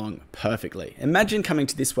coming along perfectly. Imagine coming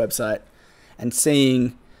to this website and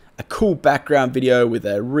seeing a cool background video with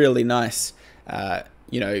a really nice,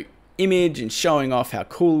 image and showing off how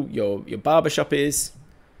cool your barbershop is.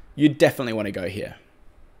 You definitely want to go here.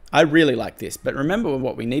 I really like this, but remember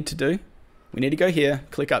what we need to do. We need to go here,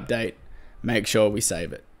 click update, make sure we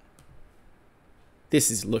save it. This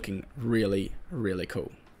is looking really, really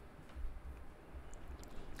cool.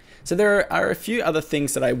 So there are a few other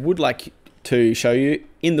things that I would like to show you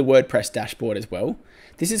in the WordPress dashboard as well.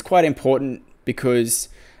 This is quite important because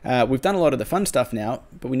we've done a lot of the fun stuff now,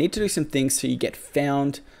 but we need to do some things so you get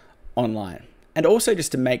found online, and also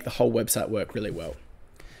just to make the whole website work really well.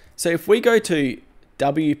 So if we go to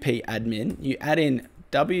WP admin, you add in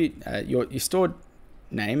your stored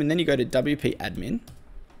name, and then you go to WP admin.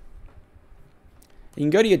 You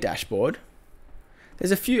can go to your dashboard.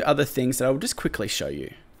 There's a few other things that I'll just quickly show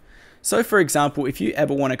you. So for example, if you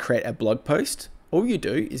ever want to create a blog post, all you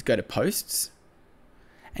do is go to posts,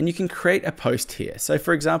 and you can create a post here. So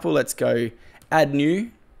for example, let's go add new.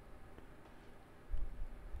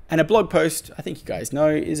 And a blog post, I think you guys know,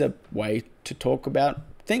 is a way to talk about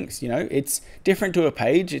things. You know, it's different to a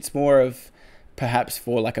page. It's more of perhaps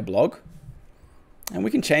for like a blog. And we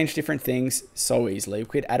can change different things so easily. We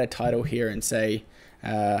could add a title here and say,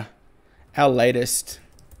 our latest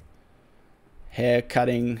hair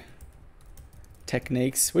cutting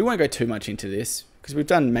techniques. We won't go too much into this because we've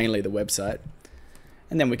done mainly the website.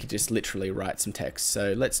 And then we could just literally write some text.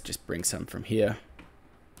 So let's just bring some from here.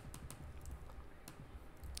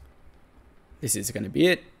 This is going to be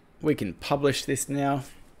it. we can publish this now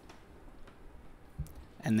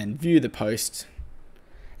and then view the post.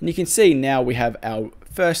 And you can see now we have our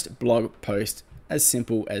first blog post, as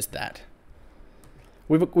simple as that.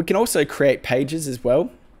 We can also create pages as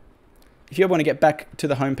well. If you ever want to get back to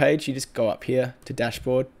the home page, you just go up here to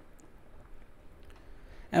dashboard.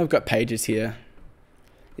 And we've got pages here.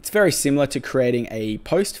 It's very similar to creating a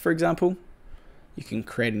post, for example. You can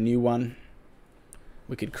create a new one.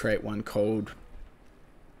 We could create one called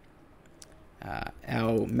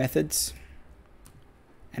our methods.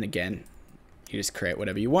 And again, you just create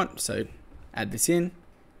whatever you want. So add this in,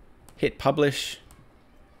 hit publish,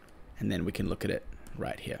 and then we can look at it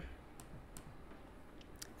right here.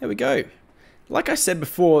 There we go. Like I said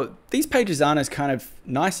before, these pages aren't as kind of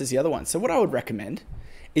nice as the other ones. So what I would recommend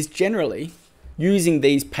is generally using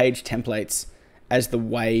these page templates as the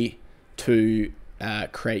way to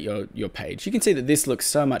create your page. You can see that this looks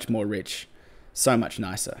so much more rich, so much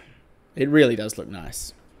nicer. It really does look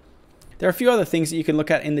nice. There are a few other things that you can look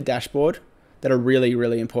at in the dashboard that are really,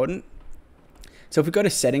 really important. So if we go to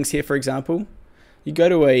settings here, for example, you go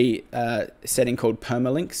to a setting called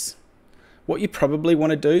permalinks. What you probably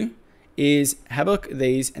want to do is have a look at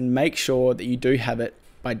these and make sure that you do have it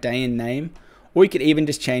by day and name, or you could even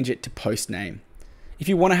just change it to post name. If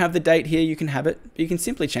you want to have the date here, you can have it, but you can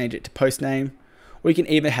simply change it to post name, or you can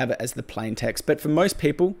even have it as the plain text. But for most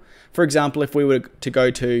people, for example, if we were to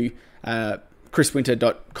go to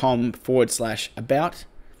chriswinter.com/about,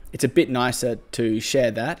 it's a bit nicer to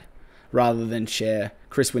share that rather than share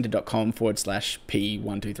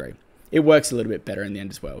chriswinter.com/p123. It works a little bit better in the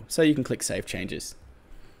end as well. So you can click Save Changes.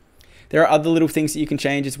 There are other little things that you can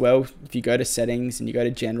change as well. If you go to settings and you go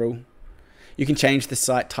to general, you can change the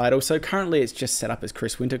site title. So currently it's just set up as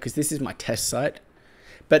Chris Winter because this is my test site.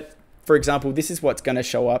 But for example, this is what's going to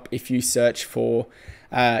show up if you search for,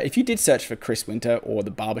 if you did search for Chris Winter or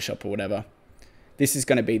the barbershop or whatever, this is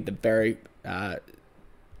going to be the very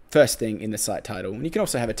first thing in the site title. And you can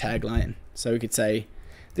also have a tagline. So we could say,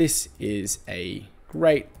 this is a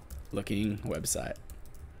great looking website.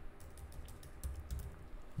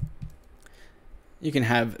 You can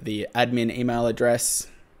have the admin email address,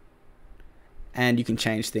 and you can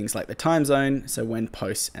change things like the time zone, so when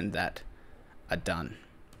posts and that are done.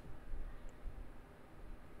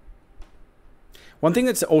 One thing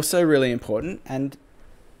that's also really important, and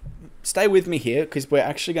stay with me here because we're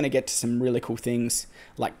actually going to get to some really cool things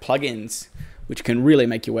like plugins, which can really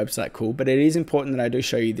make your website cool, but it is important that I do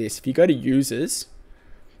show you this. If you go to users,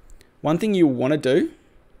 one thing you want to do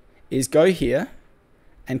is go here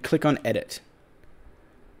and click on edit.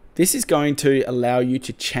 This is going to allow you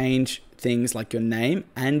to change things like your name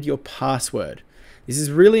and your password. This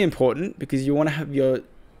is really important because you want to have your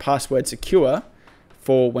password secure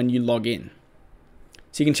for when you log in.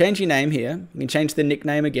 So you can change your name here. You can change the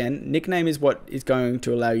nickname again. Nickname is what is going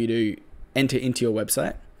to allow you to enter into your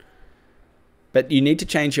website. But you need to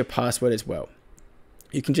change your password as well.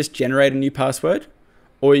 You can just generate a new password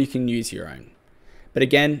or you can use your own. But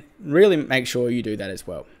again, really make sure you do that as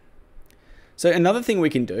well. So another thing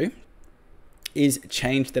we can do is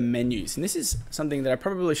change the menus. And this is something that I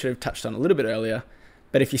probably should have touched on a little bit earlier.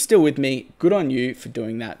 But if you're still with me, good on you for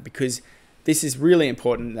doing that because this is really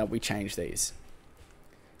important that we change these.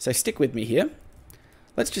 So stick with me here.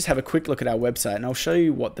 Let's just have a quick look at our website and I'll show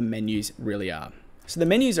you what the menus really are. So the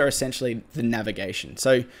menus are essentially the navigation.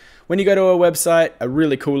 So when you go to a website, a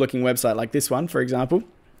really cool looking website like this one, for example,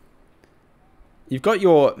 you've got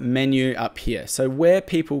your menu up here. So where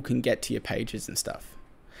people can get to your pages and stuff.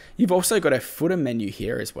 You've also got a footer menu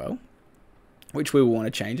here as well, which we will want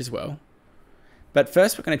to change as well. But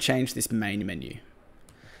first we're going to change this main menu.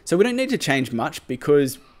 So we don't need to change much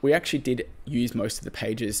because we actually did use most of the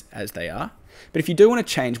pages as they are. But if you do want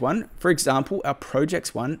to change one, for example, our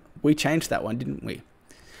projects one, we changed that one, didn't we?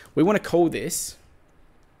 We want to call this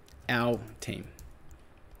our team.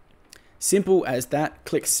 Simple as that.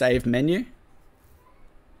 Click Save Menu.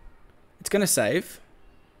 It's going to save.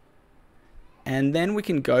 And then we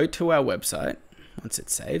can go to our website. Once it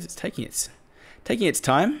saves, it's taking its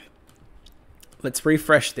time. Let's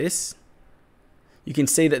refresh this. You can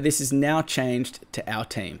see that this is now changed to our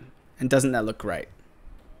team. And doesn't that look great?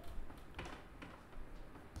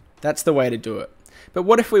 That's the way to do it. But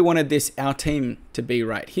what if we wanted this our team to be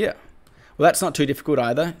right here? Well, that's not too difficult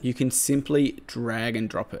either. You can simply drag and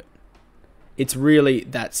drop it. It's really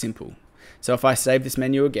that simple. So if I save this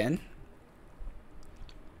menu again,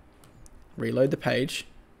 reload the page,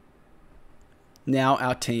 now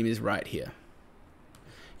our team is right here.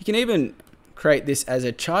 You can even create this as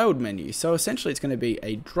a child menu. So essentially it's going to be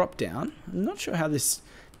a drop down. I'm not sure how this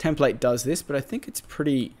template does this, but I think it's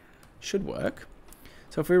should work.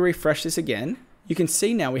 So if we refresh this again, you can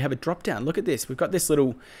see now we have a drop down. Look at this. We've got this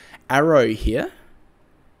little arrow here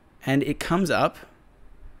and it comes up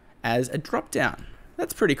as a drop down.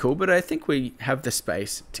 That's pretty cool, but I think we have the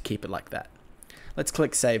space to keep it like that. Let's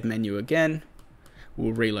click Save Menu again.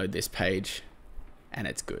 We'll reload this page and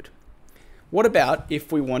it's good. What about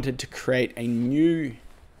if we wanted to create a new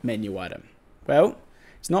menu item? Well,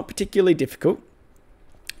 it's not particularly difficult.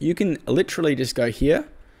 You can literally just go here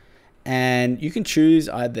and you can choose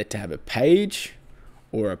either to have a page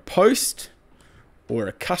or a post or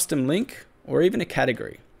a custom link or even a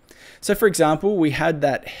category. So for example, we had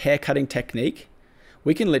that haircutting technique.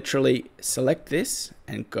 We can literally select this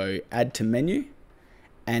and go add to menu.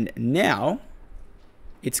 And now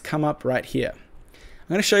it's come up right here.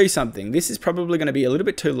 I'm going to show you something. This is probably going to be a little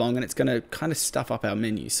bit too long and it's going to kind of stuff up our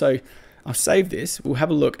menu. So I'll save this. We'll have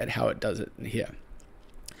a look at how it does it here.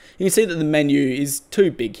 You can see that the menu is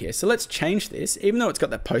too big here. So let's change this. Even though it's got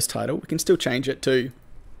that post title, we can still change it to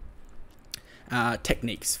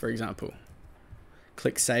techniques, for example.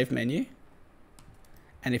 Click Save Menu.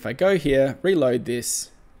 And if I go here, reload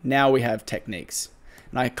this, now we have techniques.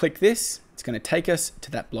 And I click this, it's going to take us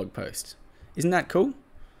to that blog post. Isn't that cool?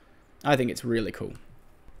 I think it's really cool.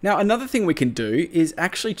 Now, another thing we can do is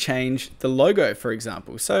actually change the logo, for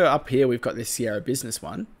example. So up here, we've got this Sierra Business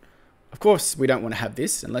one. Of course, we don't want to have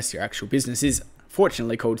this unless your actual business is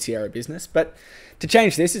fortunately called Sierra Business. But to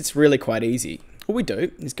change this, it's really quite easy. What we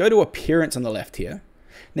do is go to Appearance on the left here,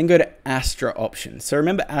 then go to Astra Options. So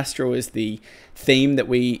remember, Astra is the theme that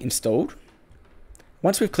we installed.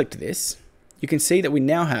 Once we've clicked this, you can see that we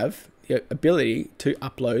now have the ability to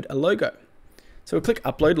upload a logo. So we'll click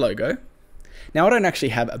Upload Logo. Now I don't actually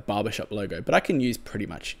have a barbershop logo, but I can use pretty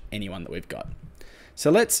much any one that we've got.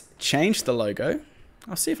 So let's change the logo.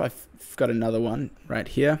 I'll see if I've got another one right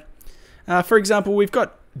here. For example, we've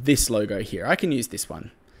got this logo here. I can use this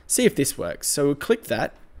one. See if this works. So we'll click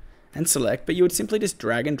that and select, but you would simply just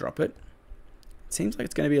drag and drop it. It seems like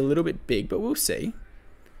it's going to be a little bit big, but we'll see.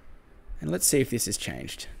 And let's see if this has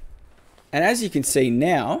changed. And as you can see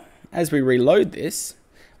now, as we reload this,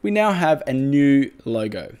 we now have a new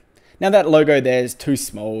logo. Now that logo there is too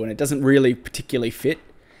small and it doesn't really particularly fit,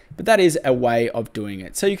 but that is a way of doing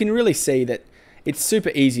it. So you can really see that it's super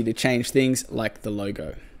easy to change things like the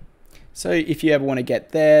logo. So if you ever want to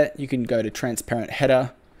get there, you can go to transparent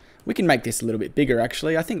header. We can make this a little bit bigger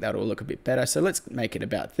actually. I think that'll look a bit better. So let's make it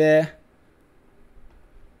about there.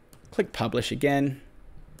 Click publish again.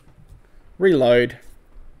 Reload.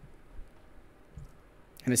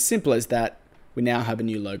 And as simple as that, we now have a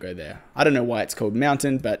new logo there. I don't know why it's called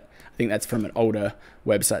Mountain, but I think that's from an older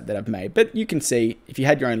website that I've made. But you can see if you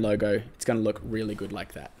had your own logo, it's going to look really good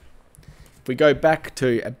like that. If we go back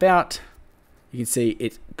to About, you can see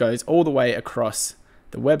it goes all the way across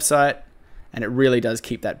the website and it really does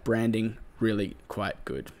keep that branding really quite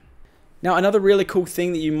good. Now, another really cool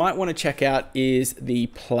thing that you might want to check out is the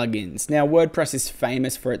plugins. Now, WordPress is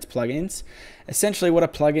famous for its plugins. Essentially, what a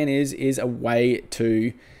plugin is a way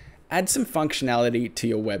to add some functionality to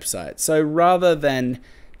your website. So rather than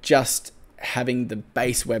just having the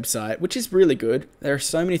base website, which is really good, there are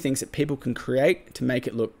so many things that people can create to make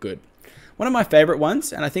it look good. One of my favorite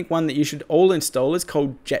ones, and I think one that you should all install, is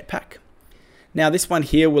called Jetpack. Now this one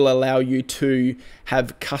here will allow you to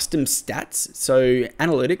have custom stats, so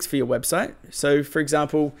analytics for your website. So for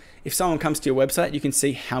example, if someone comes to your website, you can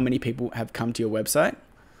see how many people have come to your website.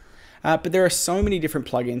 But there are so many different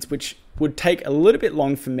plugins which would take a little bit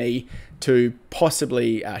long for me to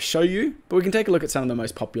possibly show you, but we can take a look at some of the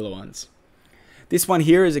most popular ones. This one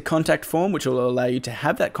here is a contact form, which will allow you to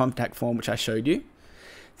have that contact form which I showed you.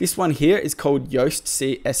 This one here is called Yoast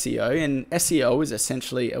SEO, and SEO is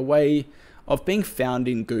essentially a way of being found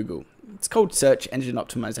in Google. It's called Search Engine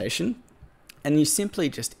Optimization, and you simply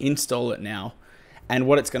just install it now. And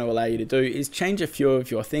what it's going to allow you to do is change a few of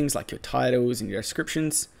your things like your titles and your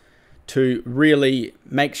descriptions to really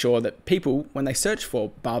make sure that people, when they search for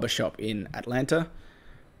barbershop in Atlanta,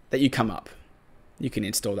 that you come up. You can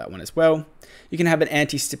install that one as well. You can have an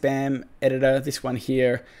anti-spam editor. This one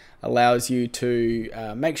here allows you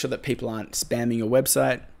to make sure that people aren't spamming your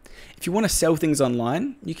website. If you want to sell things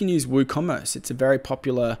online, you can use WooCommerce. It's a very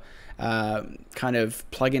popular kind of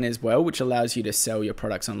plugin as well, which allows you to sell your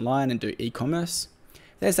products online and do e-commerce.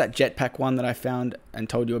 There's that Jetpack one that I found and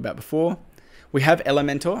told you about before. We have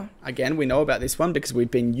Elementor. Again, we know about this one because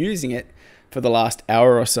we've been using it for the last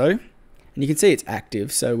hour or so. And you can see it's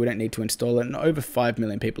active, so we don't need to install it. And over 5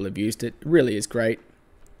 million people have used it. It really is great.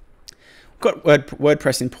 We've got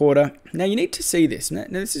WordPress Importer. Now you need to see this. Now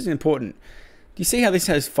this is important. Do you see how this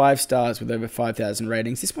has 5 stars with over 5,000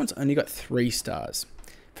 ratings? This one's only got 3 stars.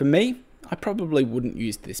 For me, I probably wouldn't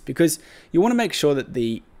use this, because you want to make sure that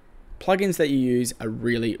the plugins that you use are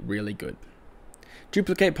really, really good.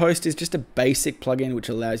 Duplicate post is just a basic plugin which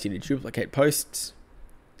allows you to duplicate posts.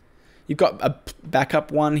 You've got a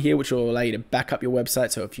backup one here which will allow you to back up your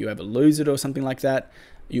website, so if you ever lose it or something like that,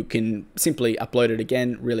 you can simply upload it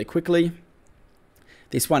again really quickly.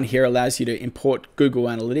 This one here allows you to import Google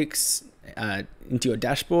Analytics into your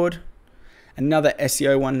dashboard. Another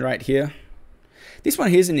SEO one right here. This one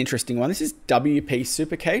here is an interesting one. This is WP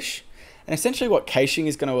Super Cache. And essentially what caching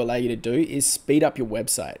is going to allow you to do is speed up your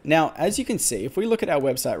website. Now, as you can see, if we look at our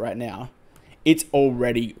website right now, it's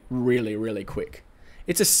already really, really quick.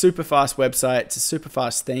 It's a super fast website. It's a super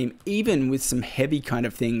fast theme, even with some heavy kind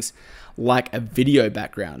of things like a video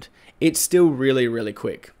background. It's still really, really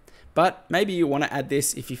quick. But maybe you want to add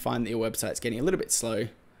this if you find that your website's getting a little bit slow.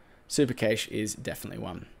 Super Cache is definitely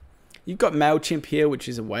one. You've got MailChimp here, which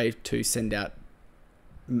is a way to send out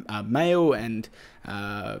mail and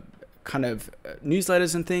kind of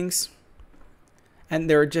newsletters and things. And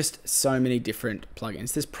there are just so many different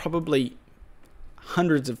plugins. There's probably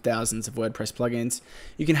hundreds of thousands of WordPress plugins.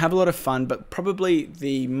 You can have a lot of fun, but probably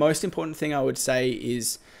the most important thing I would say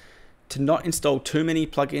is to not install too many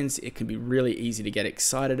plugins. It can be really easy to get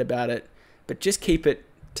excited about it, but just keep it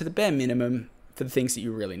to the bare minimum for the things that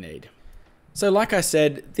you really need. So like I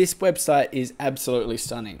said, this website is absolutely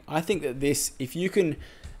stunning. I think that this, if you can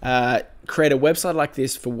create a website like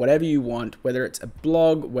this for whatever you want, whether it's a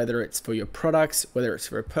blog, whether it's for your products, whether it's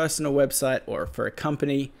for a personal website or for a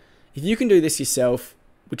company, if you can do this yourself,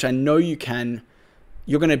 which I know you can,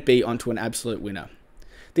 you're going to be onto an absolute winner.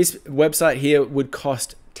 This website here would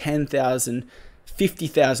cost $10,000,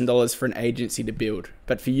 $50,000 for an agency to build.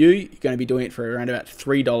 But for you, you're going to be doing it for around about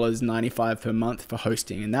 $3.95 per month for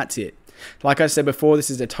hosting, and that's it. Like I said before, this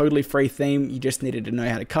is a totally free theme. You just needed to know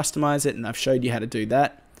how to customize it, and I've showed you how to do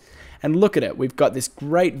that. And look at it. We've got this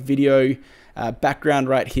great video background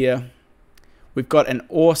right here. We've got an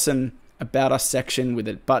awesome About Us section with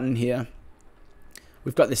a button here.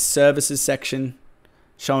 We've got this services section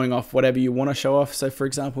showing off whatever you want to show off. So for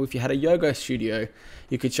example, if you had a yoga studio,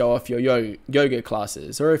 you could show off your yoga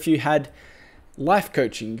classes. Or if you had life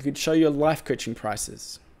coaching, you could show your life coaching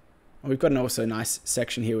prices. And we've got an also nice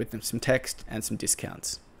section here with some text and some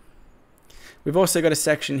discounts. We've also got a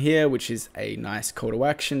section here which is a nice call to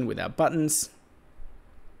action with our buttons.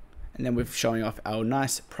 And then we're showing off our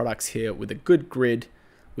nice products here with a good grid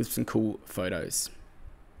with some cool photos.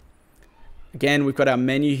 Again, we've got our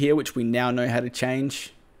menu here, which we now know how to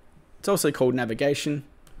change. It's also called navigation.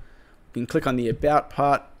 You can click on the about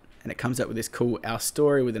part and it comes up with this cool Our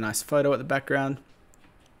Story with a nice photo at the background.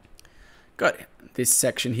 Got this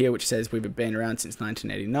section here which says we've been around since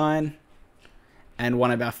 1989. And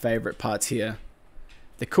one of our favorite parts here,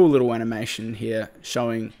 the cool little animation here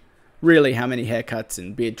showing really how many haircuts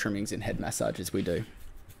and beard trimmings and head massages we do.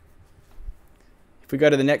 If we go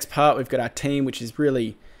to the next part, we've got our team, which is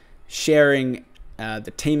really sharing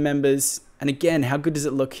the team members. And again, how good does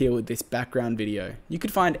it look here with this background video? You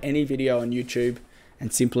could find any video on YouTube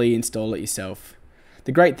and simply install it yourself.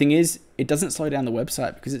 The great thing is it doesn't slow down the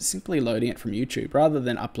website because it's simply loading it from YouTube rather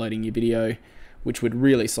than uploading your video, which would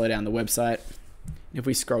really slow down the website. If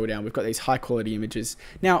we scroll down, we've got these high quality images.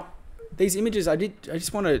 Now, these images, I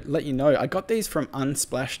just want to let you know, I got these from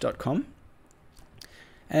unsplash.com.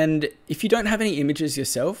 And if you don't have any images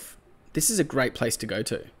yourself, this is a great place to go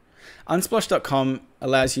to. Unsplash.com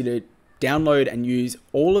allows you to download and use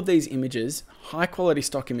all of these images, high quality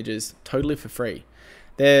stock images, totally for free.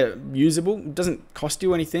 They're usable, it doesn't cost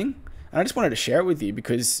you anything. And I just wanted to share it with you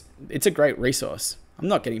because it's a great resource. I'm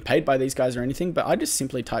not getting paid by these guys or anything, but I just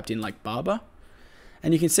simply typed in like barber.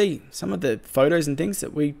 And you can see some of the photos and things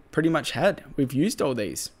that we pretty much had. We've used all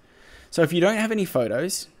these. So if you don't have any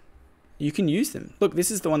photos, you can use them. Look, this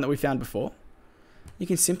is the one that we found before. You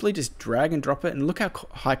can simply just drag and drop it and look how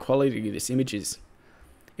high quality this image is.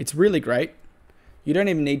 It's really great. You don't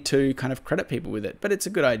even need to kind of credit people with it, but it's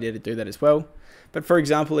a good idea to do that as well. But for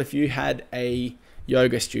example, if you had a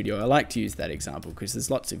yoga studio, I like to use that example because there's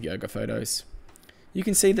lots of yoga photos. You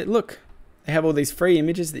can see that, look, they have all these free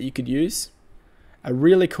images that you could use. A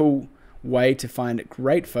really cool way to find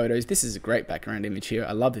great photos. This is a great background image here.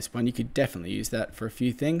 I love this one. You could definitely use that for a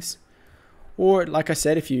few things. Or like I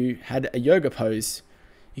said, if you had a yoga pose,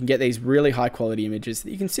 you can get these really high quality images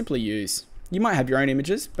that you can simply use. You might have your own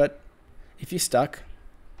images, but if you're stuck,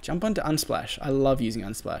 jump onto Unsplash. I love using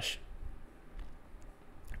Unsplash.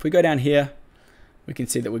 If we go down here, we can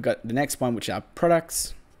see that we've got the next one, which are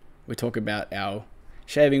products. We talk about our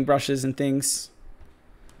shaving brushes and things.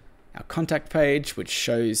 Our contact page, which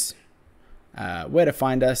shows where to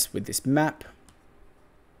find us with this map.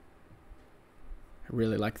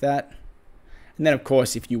 really like that. And then of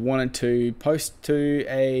course, if you wanted to post to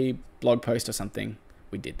a blog post or something,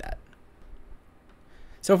 we did that.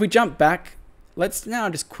 So if we jump back, let's now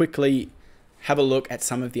just quickly have a look at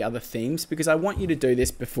some of the other themes, because I want you to do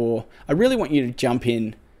this before. I really want you to jump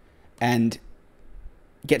in and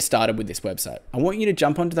get started with this website. I want you to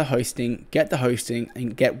jump onto the hosting, get the hosting,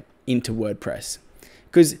 and get into WordPress.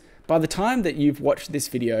 Because by the time that you've watched this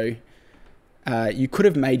video, you could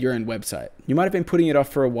have made your own website. You might have been putting it off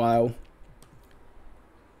for a while.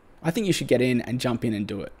 I think you should get in and jump in and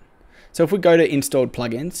do it. So if we go to installed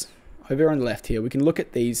plugins, over on the left here, we can look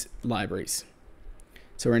at these libraries.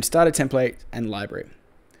 So we're in starter template and library.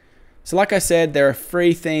 So like I said, there are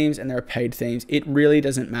free themes and there are paid themes. It really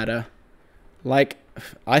doesn't matter. Like,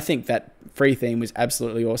 I think that free theme was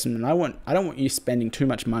absolutely awesome, and I don't want you spending too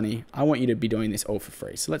much money. I want you to be doing this all for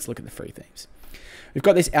free. So let's look at the free themes. We've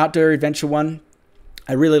got this outdoor adventure one.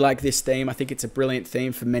 I really like this theme. I think it's a brilliant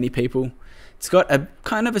theme for many people. It's got a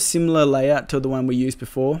kind of a similar layout to the one we used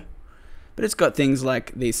before, but it's got things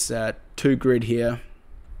like this 2-grid here.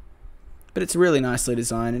 But it's really nicely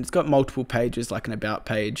designed, and it's got multiple pages like an about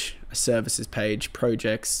page, a services page,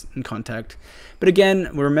 projects, and contact. But again,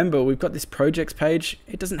 remember, we've got this projects page.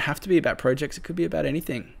 It doesn't have to be about projects. It could be about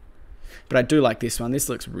anything. But I do like this one. This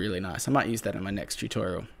looks really nice. I might use that in my next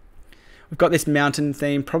tutorial. We've got this mountain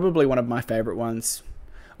theme, probably one of my favorite ones.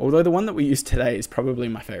 Although the one that we used today is probably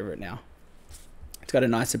my favorite now. It's got a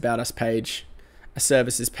nice about us page, a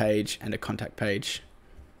services page, and a contact page.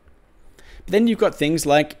 But then you've got things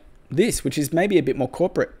like this, which is maybe a bit more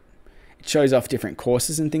corporate. It shows off different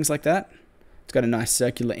courses and things like that. It's got a nice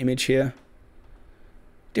circular image here.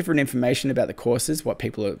 Different information about the courses, what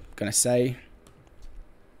people are going to say.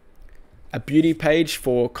 A beauty page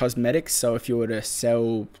for cosmetics. So if you were to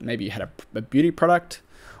sell, maybe you had a beauty product,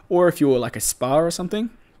 or if you were like a spa or something.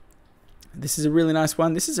 This is a really nice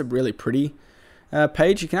one. This is a really pretty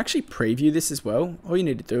page. You can actually preview this as well. All you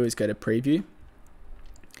need to do is go to preview.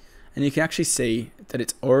 And you can actually see that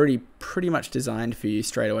it's already pretty much designed for you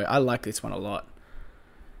straight away. I like this one a lot.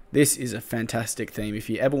 This is a fantastic theme. If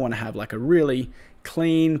you ever want to have like a really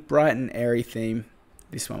clean, bright and airy theme,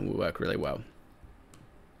 this one will work really well.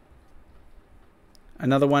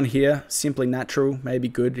 Another one here, Simply Natural, may be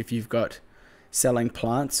good if you've got selling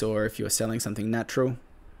plants or if you're selling something natural.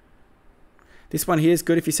 This one here is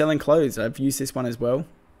good if you're selling clothes. I've used this one as well.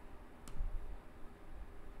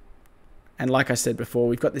 And like I said before,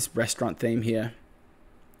 we've got this restaurant theme here.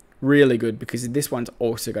 Really good, because this one's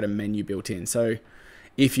also got a menu built in. So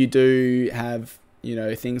if you do have, you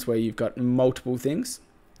know, things where you've got multiple things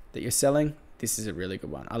that you're selling, this is a really good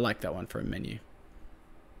one. I like that one for a menu.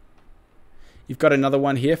 You've got another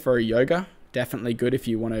one here for a yoga. Definitely good if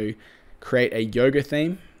you want to create a yoga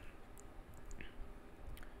theme.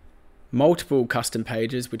 Multiple custom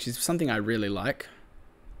pages, which is something I really like.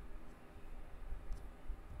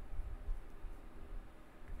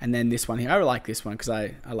 And then this one here, I like this one because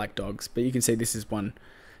I like dogs, but you can see this is one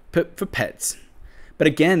for pets. But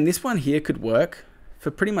again, this one here could work for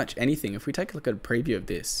pretty much anything. If we take a look at a preview of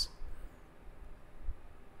this,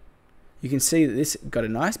 you can see that this got a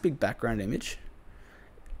nice big background image.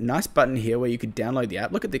 Nice button here where you could download the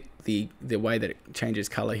app. Look at the way that it changes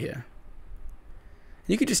color here.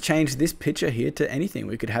 You could just change this picture here to anything.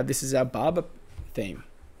 We could have this as our barber theme.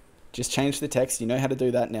 Just change the text. You know how to do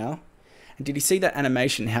that now. And did you see that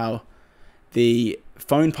animation, how the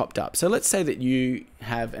phone popped up? So let's say that you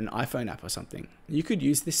have an iPhone app or something. You could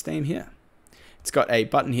use this theme here. It's got a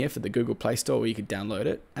button here for the Google Play Store where you could download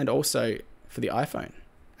it, and also for the iPhone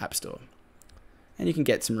App Store. And you can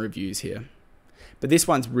get some reviews here. But this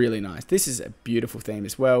one's really nice. This is a beautiful theme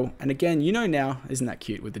as well. And again, you know now, isn't that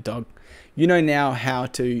cute with the dog? You know now how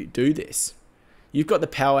to do this. You've got the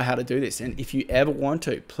power how to do this. And if you ever want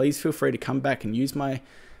to, please feel free to come back and use my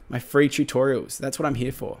free tutorials. That's what I'm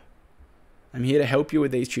here for. I'm here to help you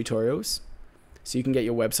with these tutorials so you can get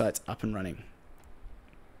your websites up and running.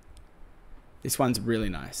 This one's really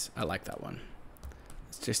nice. I like that one.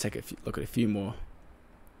 Let's just take a look at a few more.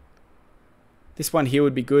 This one here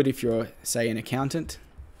would be good if you're, say, an accountant.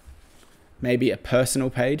 Maybe a personal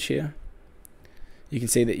page here. You can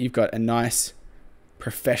see that you've got a nice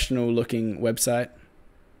professional looking website.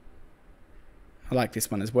 I like this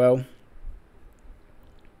one as well.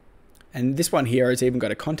 And this one here has even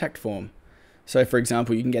got a contact form. So for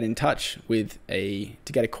example, you can get in touch with to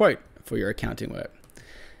get a quote for your accounting work.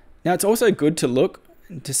 Now it's also good to look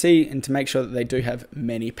to see and to make sure that they do have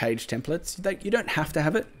many page templates. You don't have to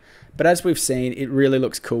have it, but as we've seen, it really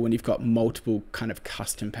looks cool when you've got multiple kind of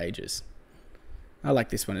custom pages. I like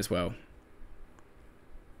this one as well.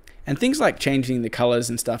 And things like changing the colors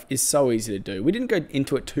and stuff is so easy to do. We didn't go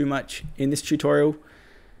into it too much in this tutorial,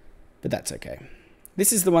 but that's okay.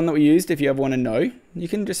 This is the one that we used. If you ever want to know, you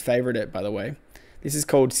can just favorite it, by the way. This is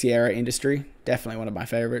called Sierra Industry. Definitely one of my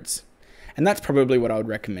favorites. And that's probably what I would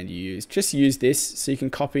recommend you use. Just use this so you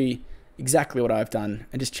can copy exactly what I've done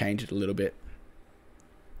and just change it a little bit.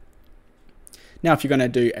 Now, if you're going to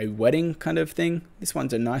do a wedding kind of thing, this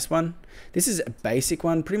one's a nice one. This is a basic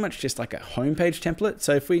one, pretty much just like a homepage template.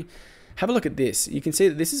 So if we have a look at this, you can see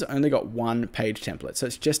that this has only got one page template. So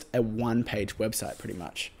it's just a one-page website pretty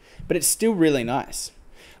much, but it's still really nice.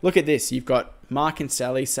 Look at this. You've got Mark and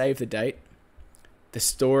Sally, save the date, the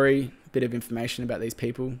story, a bit of information about these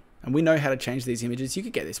people. And we know how to change these images. You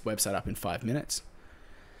could get this website up in 5 minutes.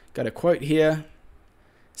 Got a quote here,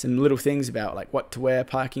 some little things about like what to wear,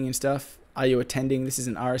 parking and stuff. Are you attending? This is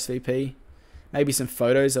an RSVP. Maybe some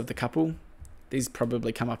photos of the couple. These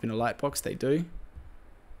probably come up in a lightbox. They do.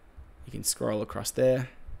 You can scroll across there.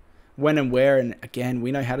 When and where, and again,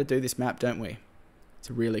 we know how to do this map, don't we? It's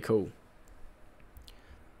really cool.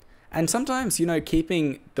 And sometimes, you know,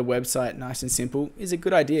 keeping the website nice and simple is a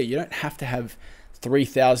good idea. You don't have to have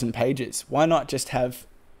 3,000 pages. Why not just have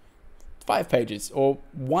 5 pages or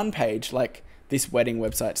 1 page like this wedding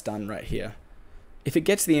website's done right here? If it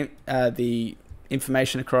gets the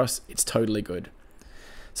information across, it's totally good.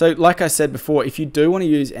 So like I said before, if you do want to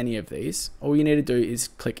use any of these, all you need to do is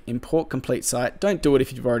click Import Complete Site. Don't do it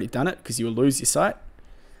if you've already done it because you will lose your site,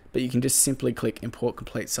 but you can just simply click Import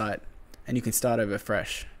Complete Site and you can start over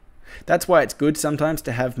fresh. That's why it's good sometimes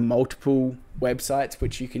to have multiple websites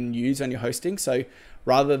which you can use on your hosting. So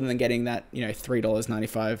rather than getting that, you know,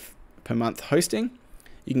 $3.95 per month hosting,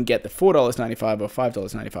 you can get the $4.95 or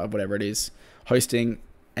 $5.95, whatever it is, hosting,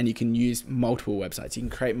 and you can use multiple websites. You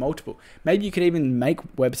can create multiple. Maybe you could even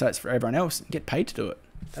make websites for everyone else and get paid to do it.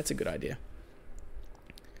 That's a good idea.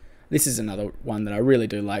 This is another one that I really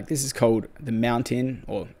do like. This is called the Mountain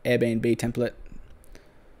or Airbnb template.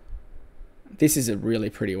 This is a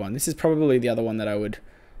really pretty one. This is probably the other one that I would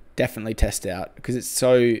definitely test out because it's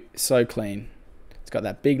so clean. It's got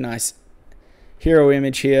that big, nice hero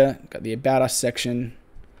image here. Got the About Us section.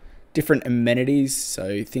 Different amenities,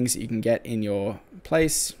 so things that you can get in your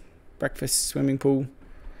place, breakfast, swimming pool,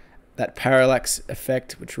 that parallax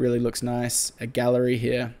effect, which really looks nice, a gallery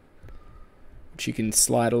here, which you can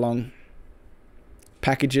slide along,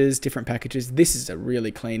 packages, different packages. This is a really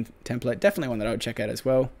clean template, definitely one that I would check out as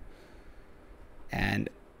well, and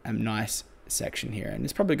a nice section here, and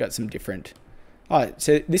it's probably got some different,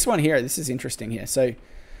 so this one here, this is interesting here. So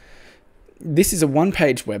this is a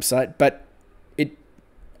one-page website, but it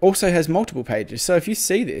also has multiple pages. So if you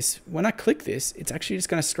see this, when I click this, it's actually just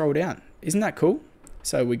going to scroll down. Isn't that cool?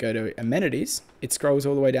 So we go to amenities, it scrolls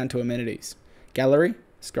all the way down to amenities. Gallery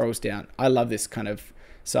scrolls down. I love this kind of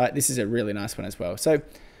site. This is a really nice one as well. So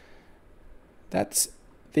that's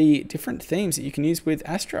the different themes that you can use with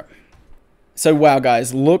Astra. So wow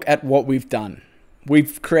guys, look at what we've done.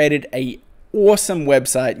 We've created an awesome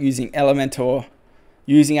website using Elementor,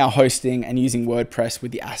 using our hosting and using WordPress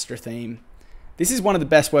with the Astra theme. This is one of the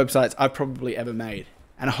best websites I've probably ever made,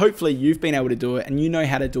 and hopefully you've been able to do it and you know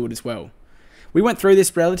how to do it as well. We went through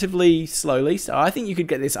this relatively slowly, so I think you could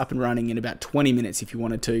get this up and running in about 20 minutes if you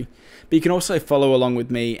wanted to, but you can also follow along with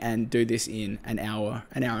me and do this in an hour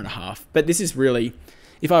and a half. But this is really,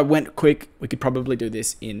 if I went quick, we could probably do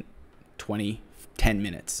this in 10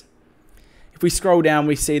 minutes. If we scroll down,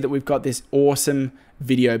 we see that we've got this awesome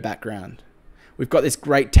video background. We've got this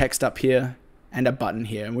great text up here and a button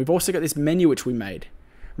here. And we've also got this menu which we made.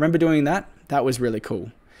 Remember doing that? That was really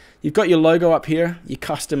cool. You've got your logo up here, your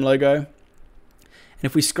custom logo. And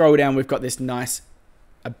if we scroll down, we've got this nice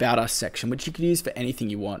About Us section, which you can use for anything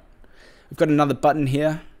you want. We've got another button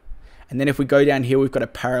here. And then if we go down here, we've got a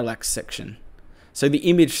parallax section. So the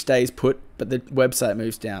image stays put, but the website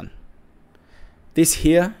moves down. This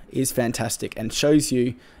here is fantastic and shows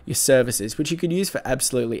you your services, which you could use for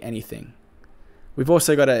absolutely anything. We've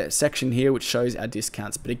also got a section here which shows our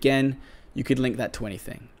discounts, but again, you could link that to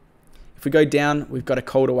anything. If we go down, we've got a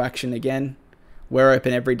call to action again. We're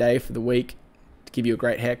open every day for the week to give you a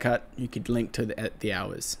great haircut. You could link to the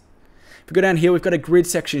hours. If we go down here, we've got a grid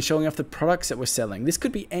section showing off the products that we're selling. This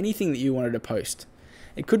could be anything that you wanted to post.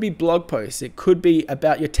 It could be blog posts. It could be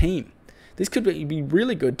about your team. This could be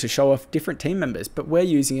really good to show off different team members, but we're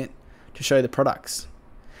using it to show the products.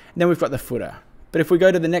 And then we've got the footer. But if we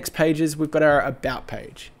go to the next pages, we've got our About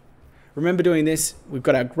page. Remember doing this, we've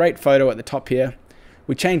got our great photo at the top here.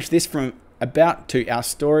 We changed this from About to Our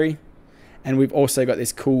Story, and we've also got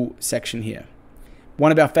this cool section here.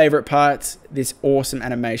 One of our favorite parts, this awesome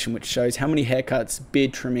animation which shows how many haircuts,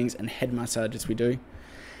 beard trimmings, and head massages we do.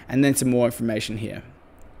 and then some more information here.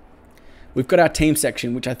 We've got our team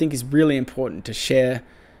section, which I think is really important to share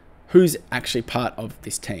who's actually part of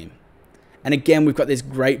this team. And again, we've got this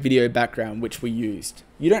great video background, which we used.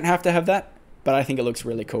 You don't have to have that, but I think it looks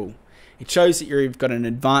really cool. It shows that you've got an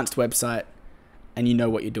advanced website and you know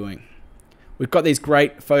what you're doing. We've got these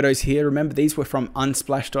great photos here. Remember, these were from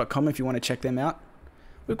unsplash.com if you want to check them out.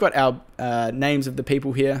 We've got our names of the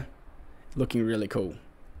people here, looking really cool.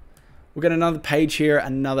 We've got another page here,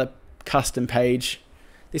 another custom page.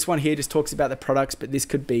 This one here just talks about the products, but this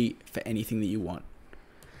could be for anything that you want.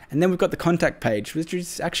 And then we've got the contact page, which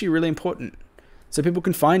is actually really important, so people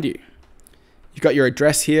can find you. You've got your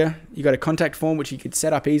address here. You've got a contact form, which you could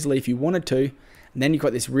set up easily if you wanted to. And then you've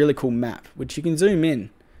got this really cool map, which you can zoom in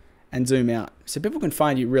and zoom out, so people can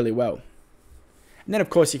find you really well. And then of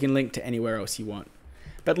course you can link to anywhere else you want.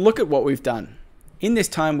 But look at what we've done. In this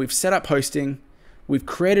time, we've set up hosting, we've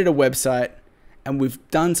created a website, and we've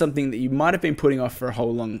done something that you might have been putting off for a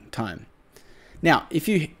whole long time. Now, if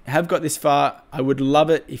you have got this far, I would love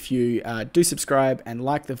it if you do subscribe and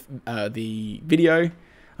like the video.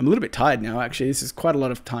 I'm a little bit tired now, actually. This is quite a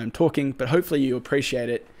lot of time talking, but hopefully you appreciate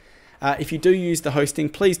it. If you do use the hosting,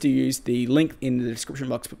 please do use the link in the description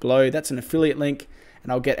box below. That's an affiliate link,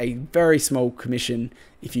 and I'll get a very small commission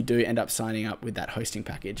if you do end up signing up with that hosting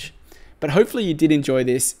package. But hopefully you did enjoy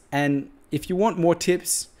this, and if you want more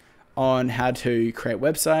tips on how to create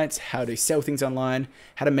websites, how to sell things online,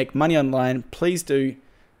 how to make money online, please do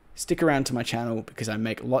stick around to my channel because I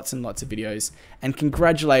make lots and lots of videos. And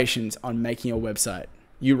congratulations on making your website.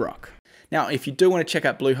 You rock. Now, if you do want to check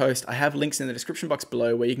out Bluehost, I have links in the description box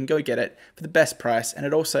below where you can go get it for the best price, and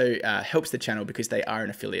it also helps the channel because they are an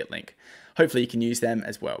affiliate link. Hopefully you can use them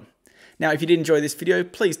as well. Now, if you did enjoy this video,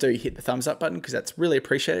 please do hit the thumbs up button because that's really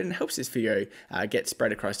appreciated and helps this video get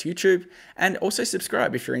spread across YouTube. And also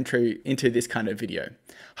subscribe if you're into this kind of video.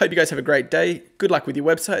 Hope you guys have a great day. Good luck with your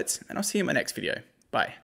websites, and I'll see you in my next video. Bye.